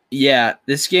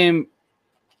this game,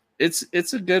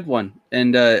 it's a good one,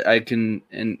 and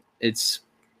it's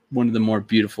one of the more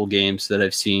beautiful games that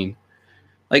I've seen.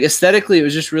 Like aesthetically,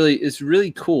 it's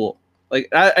really cool. Like,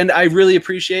 I really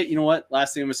appreciate, you know what?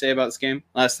 Last thing I'm going to say about this game,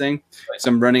 because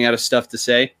I'm running out of stuff to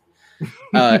say.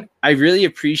 I really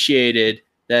appreciated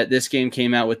that this game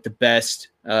came out with the best,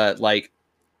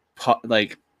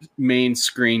 main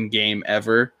screen game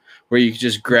ever, where you could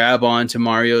just grab onto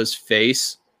Mario's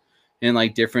face in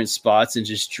like different spots and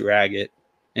just drag it.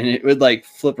 And it would like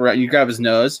flip around. You grab his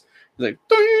nose, like,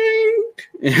 ding!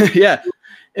 Yeah.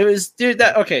 It was, dude,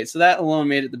 so that alone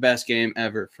made it the best game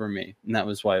ever for me. And that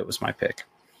was why it was my pick.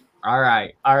 All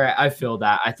right. I feel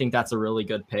that. I think that's a really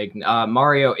good pick.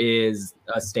 Mario is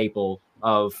a staple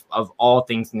of all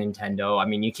things Nintendo. I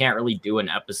mean, you can't really do an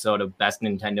episode of best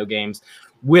Nintendo games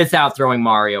without throwing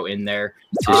Mario in there.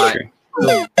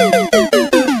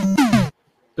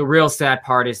 The the real sad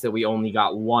part is that we only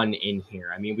got one in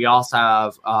here. I mean, we also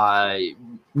have Mario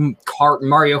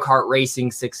Kart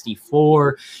Racing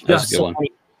 64. That's a good one.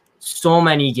 So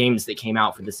many games that came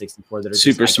out for the 64 that are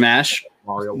Super just Smash.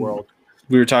 Mario World.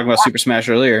 We were talking about Super Smash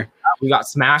earlier. We got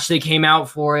Smash that came out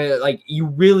for it. Like, you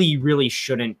really, really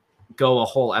shouldn't go a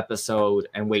whole episode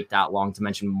and wait that long to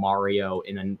mention Mario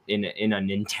in a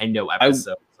Nintendo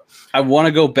episode. I want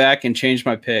to go back and change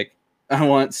my pick. I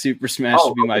want Super Smash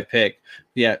to be my pick.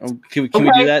 Yeah, can we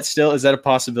do that still? Is that a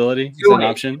possibility? Is that an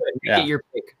option? Make it your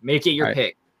pick. Make it your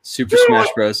pick. Super Smash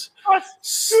Bros.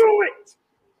 Do it.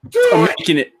 I'm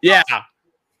making it. Yeah.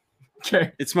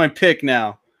 Okay. It's my pick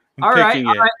now. All right.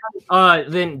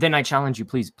 Then I challenge you,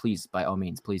 please, by all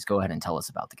means, please go ahead and tell us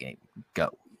about the game. Go.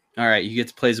 All right, you get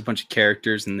to play as a bunch of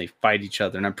characters and they fight each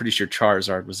other, and I'm pretty sure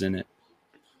Charizard was in it.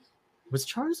 Was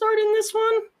Charizard in this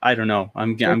one? I don't know.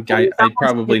 I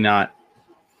probably not.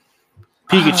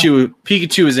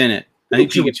 Pikachu is in it. I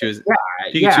think Pikachu is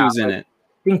in it.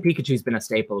 I think Pikachu's been a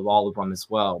staple of all of them as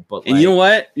well. But and you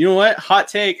know what? Hot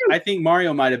take. I think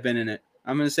Mario might have been in it.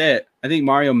 I'm gonna say it. I think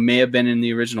Mario may have been in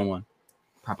the original one.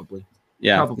 Probably.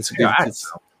 Yeah. Probably.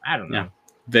 I don't know. Yeah.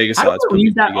 Vegas How odds. do we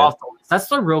leave that off the list? That's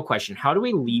the real question. How do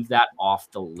we leave that off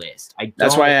the list?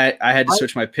 That's why I had to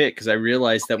switch my pick, because I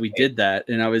realized that we did that,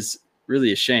 and I was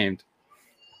really ashamed.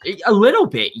 A little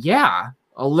bit, yeah.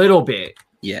 A little bit.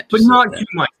 Yeah. But not too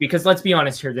much, because let's be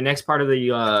honest here. The next part of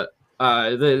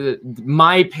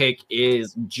my pick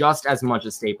is just as much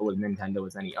a staple of Nintendo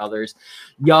as any others.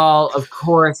 Y'all, of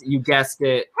course, you guessed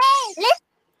it. Hey, listen.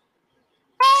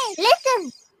 Hey,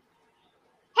 listen.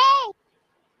 Hey.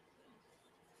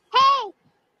 Hey,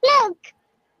 look.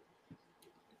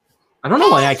 I don't know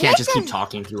why I can't just keep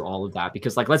talking through all of that,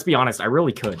 because, like, let's be honest, I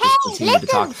really could just continue to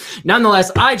talk. Nonetheless,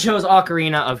 I chose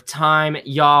Ocarina of Time.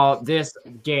 Y'all, this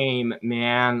game,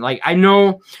 man, like, I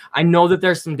know that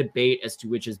there's some debate as to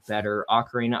which is better,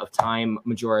 Ocarina of Time,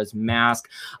 Majora's Mask.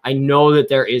 I know that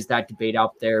there is that debate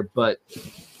out there, but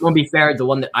to be fair, the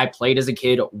one that I played as a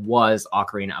kid was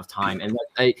Ocarina of Time. And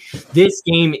this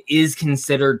game is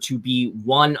considered to be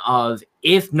one of,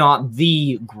 if not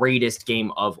the greatest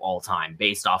game of all time,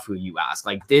 based off who you ask.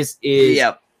 Like, this is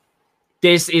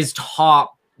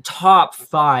top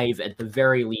 5 at the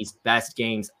very least best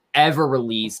games ever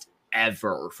released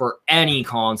ever for any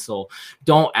console.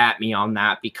 Don't at me on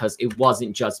that, because it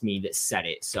wasn't just me that said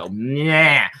it. So nah.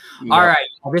 Yep. All right.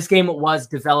 Well, this game was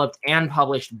developed and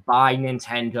published by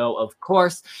Nintendo. Of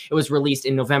course, it was released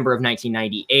in November of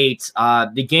 1998.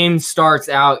 The game starts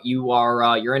out,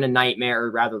 you're in a nightmare,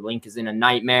 or rather Link is in a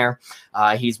nightmare.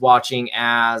 He's watching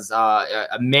as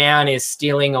a man is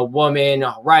stealing a woman,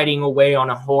 riding away on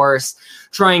a horse,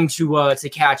 trying to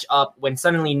catch up, when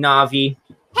suddenly Navi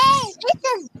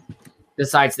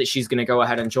decides that she's going to go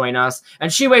ahead and join us.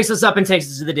 And she wakes us up and takes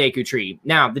us to the Deku Tree.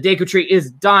 Now, the Deku Tree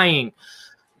is dying.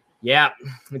 Yeah,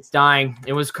 it's dying.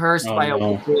 It was cursed by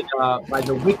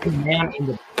the wicked man in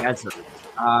the desert.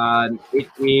 It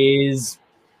is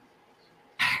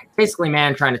basically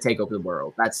man trying to take over the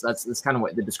world. That's kind of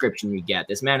what the description you get.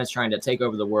 This man is trying to take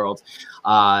over the world.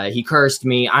 He cursed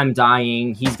me. I'm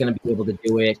dying. He's going to be able to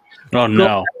do it. Oh,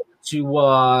 no.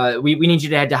 We need you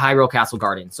to head to Hyrule Castle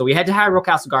Garden. So we head to Hyrule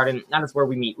Castle Garden. That is where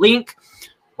we meet Link.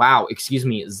 Wow, excuse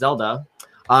me, Zelda.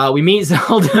 We meet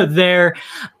Zelda there.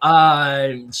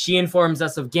 She informs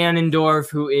us of Ganondorf,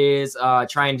 who is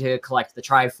trying to collect the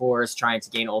Triforce, trying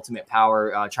to gain ultimate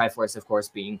power. Triforce, of course,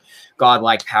 being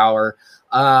godlike power.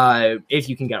 If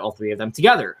you can get all 3 of them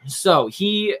together. So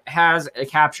he has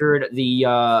captured the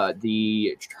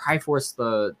Triforce,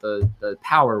 the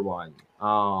power one.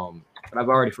 But I've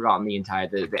already forgotten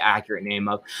the accurate name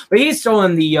of. But he's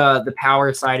stolen the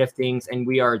power side of things, and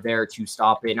we are there to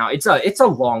stop it. Now, it's a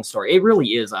long story. It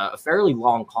really is a fairly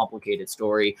long, complicated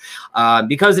story.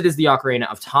 Because it is the Ocarina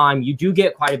of Time, you do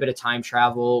get quite a bit of time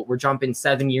travel. We're jumping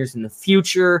 7 years in the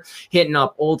future, hitting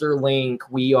up older Link.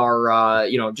 We are,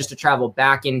 just to travel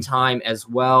back in time as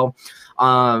well.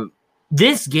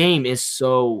 This game is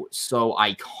so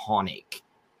iconic.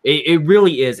 It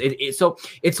really is. So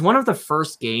it's one of the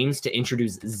first games to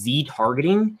introduce Z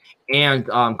targeting and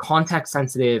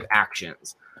context-sensitive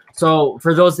actions. So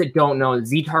for those that don't know,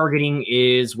 Z targeting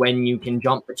is when you can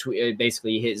jump between,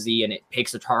 basically hit Z and it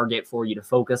picks a target for you to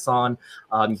focus on.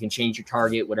 You can change your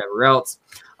target, whatever else.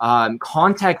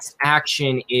 Context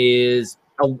action is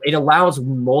it allows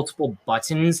multiple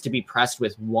buttons to be pressed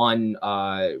with one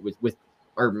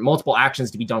or multiple actions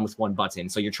to be done with one button.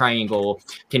 So your triangle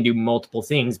can do multiple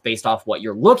things based off what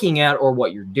you're looking at or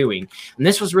what you're doing. And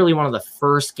this was really one of the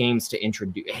first games to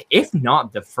introduce, if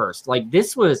not the first. Like,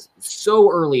 this was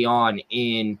so early on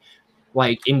in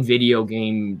video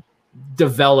game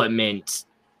development,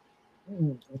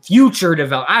 future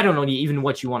develop. I don't know even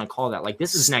what you want to call that. Like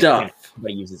this is next gen.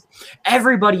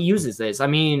 Everybody uses this. I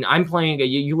mean, I'm playing.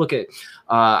 You look at.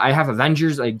 I have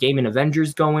Avengers, a game in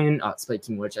Avengers going.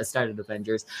 Speaking which, I started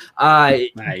Avengers. Nice.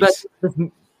 But,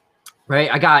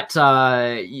 right, I got.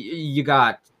 You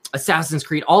got Assassin's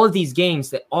Creed. All of these games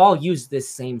that all use this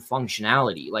same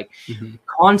functionality, like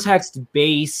context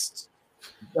based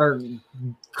or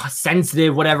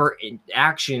sensitive, whatever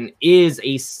action is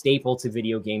a staple to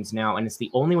video games now, and it's the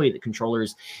only way that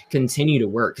controllers continue to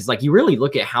work. Because like you really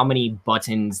look at how many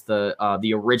buttons the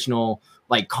original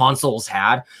like consoles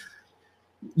had.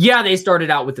 Yeah, they started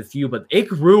out with a few, but it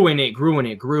grew and it grew and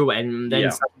it grew, and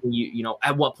then suddenly you know,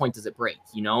 at what point does it break?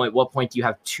 You know, at what point do you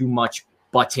have too much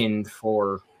button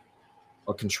for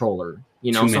a controller?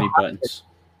 You know, too many buttons.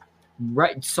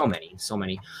 Right, so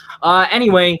many.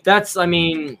 Anyway, that's, I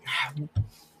mean,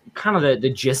 kind of the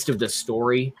gist of the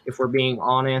story, if we're being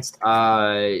honest.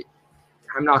 I'm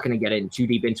not going to get in too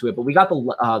deep into it, but we got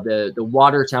the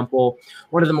water temple,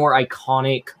 one of the more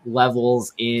iconic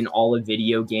levels in all of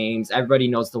video games. Everybody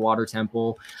knows the water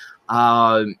temple.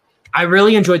 I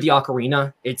really enjoyed the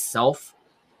ocarina itself.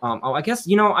 I guess,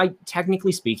 you know,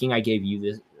 technically speaking, I gave you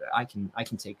this. I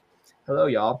can take. Hello,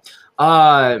 y'all.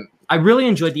 I really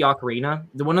enjoyed the ocarina.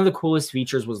 One of the coolest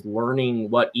features was learning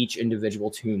what each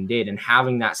individual tune did and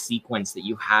having that sequence that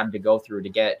you had to go through to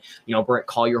get, you know,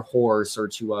 call your horse or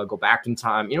to go back in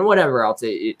time, you know, whatever else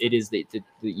it is that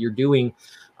you're doing.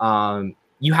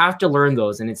 You have to learn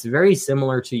those, and it's very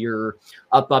similar to your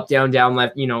up, down, down,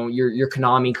 left, you know, your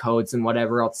Konami codes and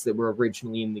whatever else that were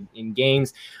originally in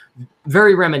games.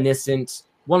 Very reminiscent.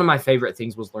 One of my favorite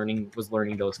things was learning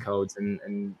those codes,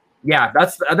 and yeah,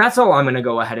 that's all I'm gonna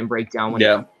go ahead and break down when it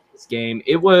comes to this game.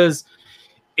 It was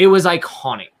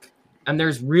iconic, and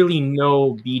there's really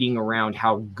no beating around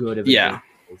how good of a game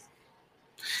it is.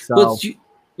 So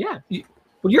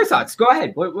well, your thoughts? Go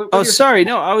ahead. Oh, sorry,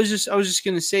 no, I was just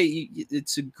gonna say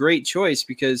it's a great choice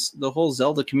because the whole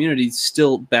Zelda community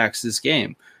still backs this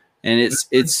game, and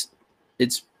it's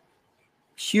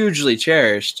hugely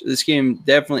cherished. This game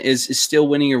definitely is still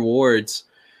winning awards,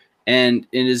 and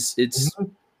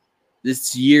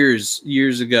it's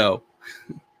years ago,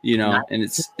 you know, and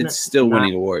it's still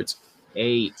winning awards.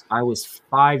 8. I was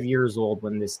 5 years old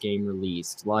when this game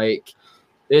released. Like,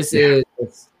 this is,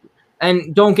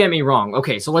 and don't get me wrong.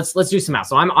 Okay, so let's do some math.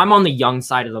 So I'm on the young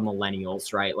side of the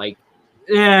millennials, right? Like,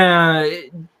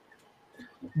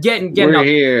 getting we're up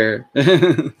here.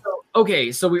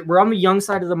 Okay, so we're on the young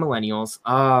side of the millennials.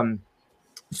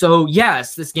 So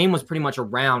yes, this game was pretty much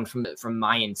around from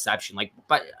my inception. Like,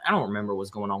 but I don't remember what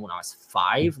was going on when I was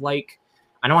 5. Like,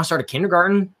 I know I started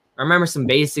kindergarten. I remember some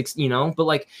basics, you know, but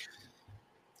like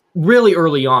really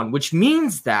early on, which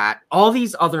means that all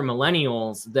these other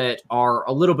millennials that are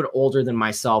a little bit older than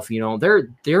myself, you know,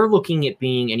 they're looking at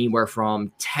being anywhere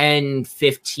from 10,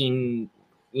 15,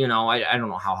 you know, I don't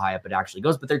know how high up it actually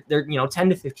goes, but they're you know, 10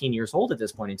 to 15 years old at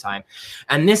this point in time.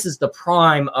 And this is the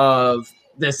prime of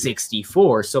the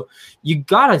 64. So you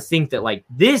gotta think that like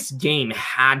this game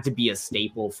had to be a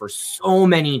staple for so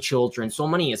many children, so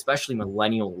many, especially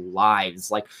millennial lives.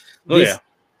 Like,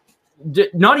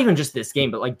 not even just this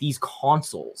game, but like these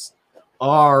consoles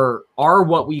are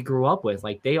what we grew up with.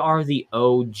 Like, they are the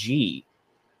OG.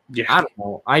 Yeah, I don't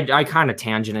know. I kind of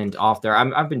tangented off there.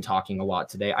 I've been talking a lot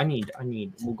today.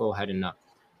 We'll go ahead and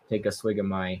take a swig of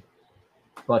my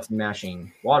button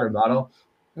mashing water bottle.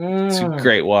 It's a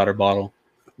great water bottle.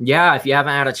 Yeah, if you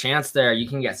haven't had a chance there, you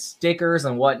can get stickers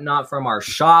and whatnot from our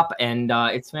shop, and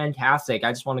it's fantastic.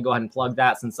 I just want to go ahead and plug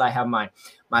that since I have my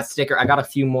sticker. I got a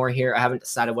few more here. I haven't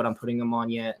decided what I'm putting them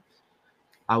on yet.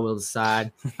 I will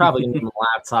decide. Probably on the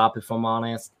laptop, if I'm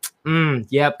honest.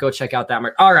 Yep, go check out that.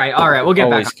 All right. We'll get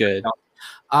Always back. Good.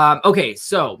 Okay,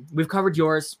 so we've covered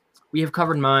yours. We have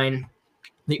covered mine.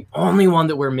 The only one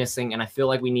that we're missing, and I feel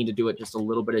like we need to do it just a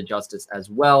little bit of justice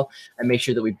as well, and make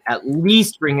sure that we at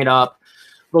least bring it up.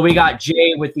 But we got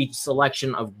Jay with the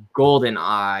selection of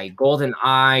GoldenEye.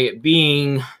 GoldenEye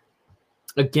being,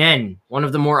 again, one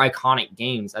of the more iconic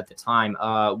games at the time.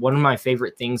 One of my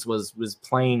favorite things was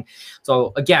playing.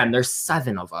 So again, there's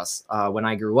 7 of us when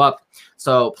I grew up.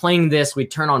 So playing this, we'd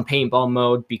turn on paintball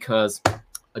mode because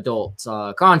adult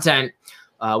content.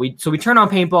 We turn on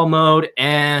paintball mode,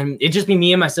 and it'd just be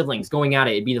me and my siblings going at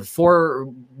it. It'd be the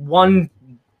 4-1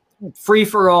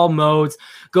 free-for-all modes,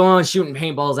 going on shooting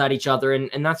paintballs at each other,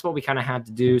 and that's what we kind of had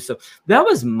to do. So that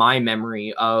was my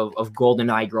memory of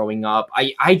GoldenEye growing up.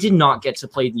 I did not get to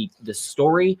play the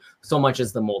story so much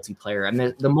as the multiplayer, and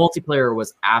the multiplayer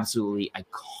was absolutely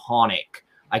iconic.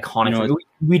 You know,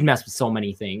 we'd mess with so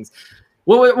many things.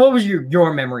 What was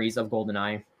your memories of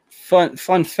GoldenEye?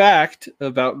 Fun fact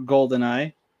about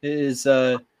GoldenEye is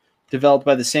developed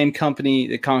by the same company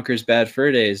that Conker's Bad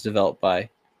Fur Day is developed by.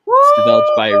 It's developed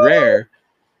by Rare.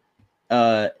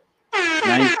 Yeah.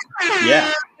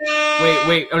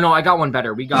 Wait. Oh no, I got one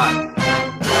better. We got.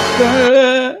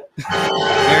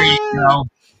 There you go.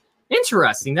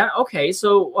 Interesting. That okay.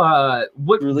 So,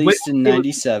 what released in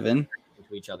 '97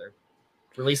 to each other?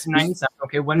 Released in '97.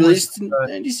 Okay, when released was in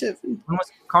 '97? when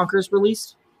was Conker's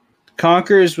released?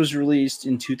 Conker's was released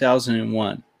in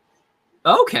 2001.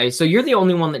 Okay, so you're the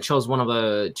only one that chose one of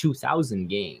the 2000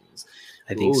 games.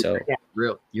 I think so.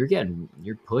 You're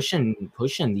pushing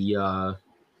the.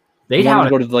 They wanted to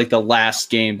go to like the last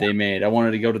game they made. I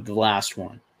wanted to go to the last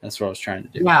one. That's what I was trying to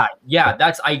do. Yeah.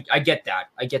 That's I get that.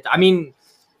 I mean,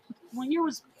 what year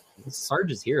was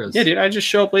Sarge's Heroes? Yeah, dude. I just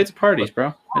show up late to parties,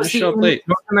 bro. I just show up late.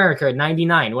 North America,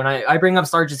 '99. When I bring up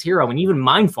Sarge's Hero, and even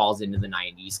mine falls into the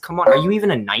 '90s. Come on, are you even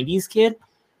a '90s kid?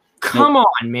 Come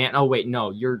on, man. Oh wait,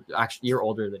 no, you're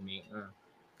older than me.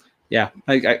 Yeah,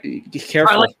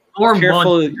 careful,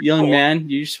 careful, young man.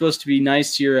 You're supposed to be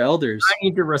nice to your elders. I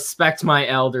need to respect my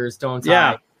elders, don't I?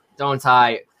 Yeah, don't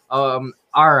I? All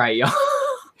right, y'all.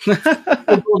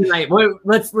 GoldenEye.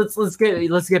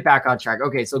 Let's get back on track.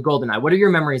 Okay, so GoldenEye. What are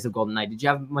your memories of GoldenEye? Did you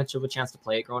have much of a chance to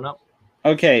play it growing up?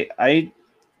 Okay, I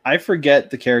forget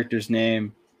the character's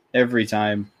name every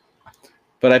time,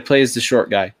 but I play as the short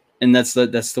guy, and that's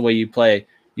the way you play.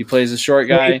 You play as a short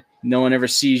guy. No one ever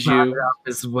sees you.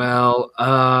 As well. You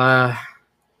know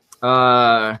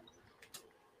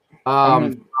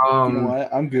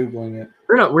what? I'm googling it.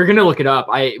 We're gonna look it up.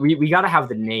 We gotta have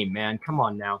the name, man. Come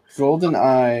on now.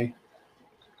 GoldenEye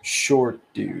short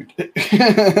dude.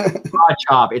 Odd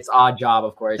Job. It's Odd Job,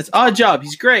 of course. It's Odd Job.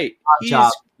 He's great. He's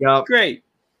great.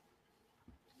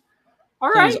 All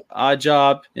right. Odd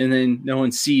Job, and then no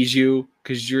one sees you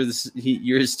because you're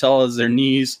as tall as their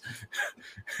knees.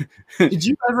 Did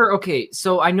you ever? Okay,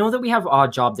 so I know that we have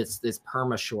Odd Job that's this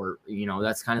perma short. You know,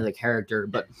 that's kind of the character.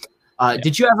 But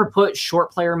did you ever put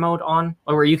short player mode on,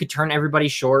 or where you could turn everybody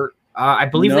short? I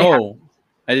believe I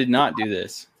did not do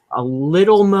this. A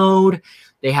little mode.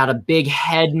 They had a big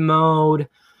head mode.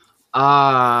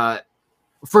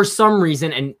 For some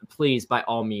reason, and please, by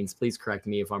all means, please correct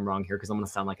me if I'm wrong here, because I'm gonna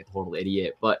sound like a total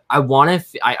idiot. But I want to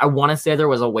say there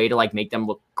was a way to like make them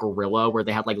look gorilla, where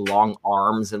they had like long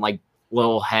arms and like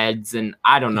little heads, and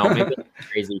I don't know, maybe it's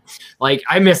crazy. Like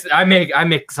I mix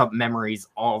up memories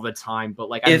all the time. But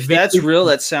like, if that's real,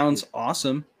 that sounds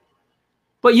awesome.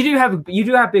 But you do have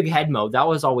big head mode. That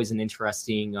was always an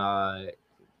interesting, kind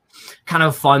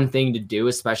of fun thing to do,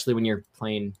 especially when you're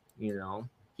playing. You know,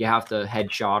 you have to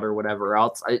headshot or whatever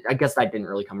else. I guess that didn't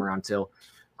really come around till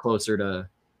closer to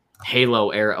Halo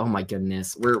era. Oh my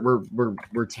goodness, we're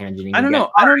tangenting. I don't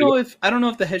know. I don't know if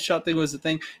the headshot thing was a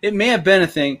thing. It may have been a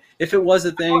thing. If it was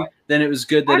a thing, then it was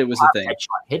good that it was a thing.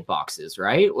 Headshot hitboxes,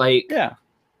 right? Like, yeah.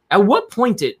 At what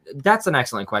point that's an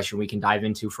excellent question we can dive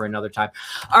into for another time.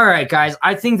 All right, guys,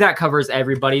 I think that covers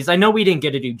everybody's. I know we didn't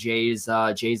get to do Jay's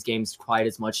games quite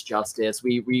as much justice.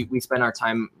 We spent our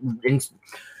time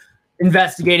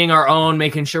investigating our own,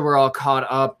 making sure we're all caught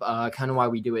up. Kind of why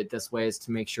we do it this way is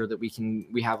to make sure that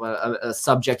we have a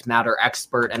subject matter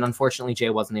expert. And unfortunately,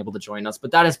 Jay wasn't able to join us, but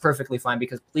that is perfectly fine,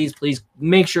 because please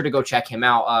make sure to go check him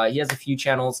out. He has a few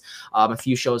channels, a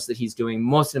few shows that he's doing.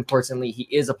 Most importantly, he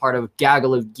is a part of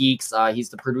Gaggle of Geeks. He's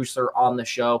the producer on the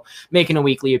show, making a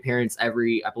weekly appearance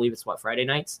every, I believe it's Friday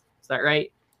nights. Is that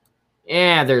right?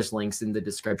 Yeah, there's links in the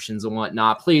descriptions and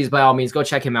whatnot. Please, by all means, go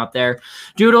check him out there.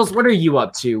 Doodles, what are you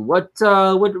up to?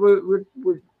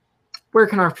 Where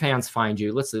can our fans find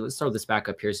you? Let's throw this back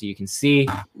up here so you can see.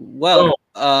 Well,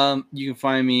 you can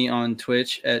find me on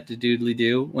Twitch at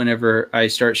TheDoodlyDoo whenever I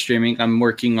start streaming. I'm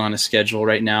working on a schedule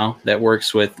right now that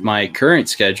works with my current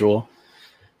schedule.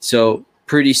 So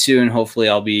pretty soon, hopefully,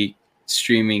 I'll be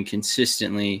streaming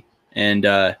consistently and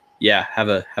have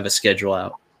a schedule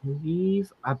out.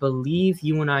 I believe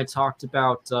you and I talked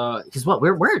about because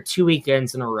we're at 2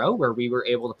 weekends in a row where we were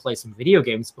able to play some video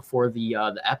games before the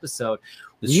episode.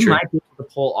 We might be able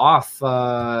to pull off. You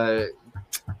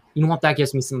know what? That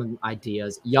gives me some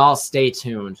ideas. Y'all stay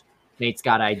tuned. Nate's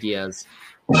got ideas.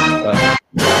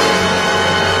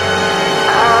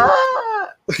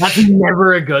 That's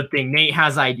never a good thing. Nate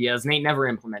has ideas. Nate never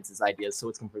implements his ideas, so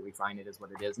it's completely fine. It is what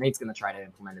it is. Nate's going to try to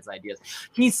implement his ideas.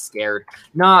 He's scared.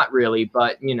 Not really,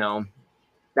 but, you know,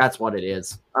 that's what it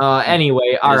is.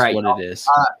 Anyway, all right. What it is.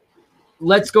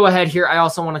 Let's go ahead here. I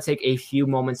also want to take a few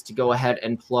moments to go ahead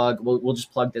and plug. We'll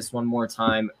just plug this one more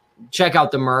time. Check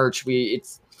out the merch. You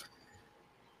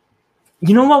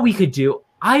know what we could do?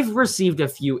 I've received a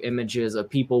few images of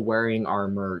people wearing our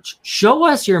merch. Show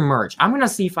us your merch. I'm going to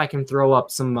see if I can throw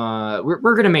up some, we're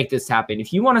going to make this happen.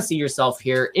 If you want to see yourself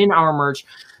here in our merch,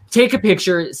 take a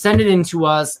picture, send it in to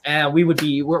us, and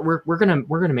we're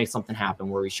gonna make something happen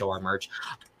where we show our merch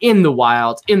in the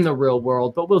wild, in the real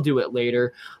world, but we'll do it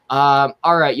later. All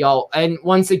right, y'all. And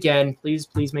once again,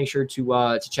 please make sure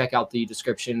to check out the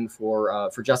description for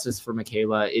Justice for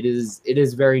Michaela. It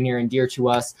is very near and dear to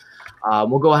us.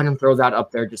 We'll go ahead and throw that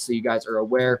up there just so you guys are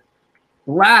aware.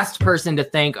 Last person to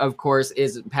thank, of course,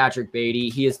 is Patrick Beatty.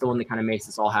 He is the one that kind of makes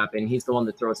this all happen. He's the one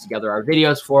that throws together our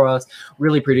videos for us,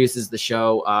 really produces the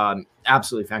show.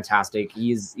 Absolutely fantastic.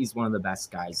 He's one of the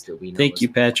best guys that we know. Thank you,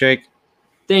 Patrick.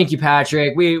 Thank you,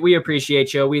 Patrick. We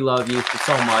appreciate you. We love you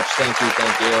so much. Thank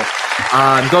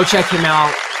you. Go check him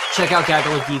out. Check out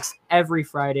Gaggle of Geeks every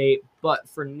Friday. But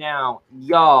for now,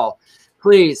 y'all,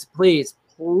 please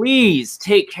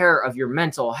take care of your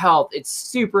mental health. It's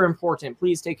super important.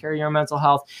 Please take care of your mental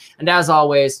health. And as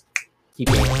always, keep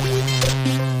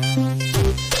it.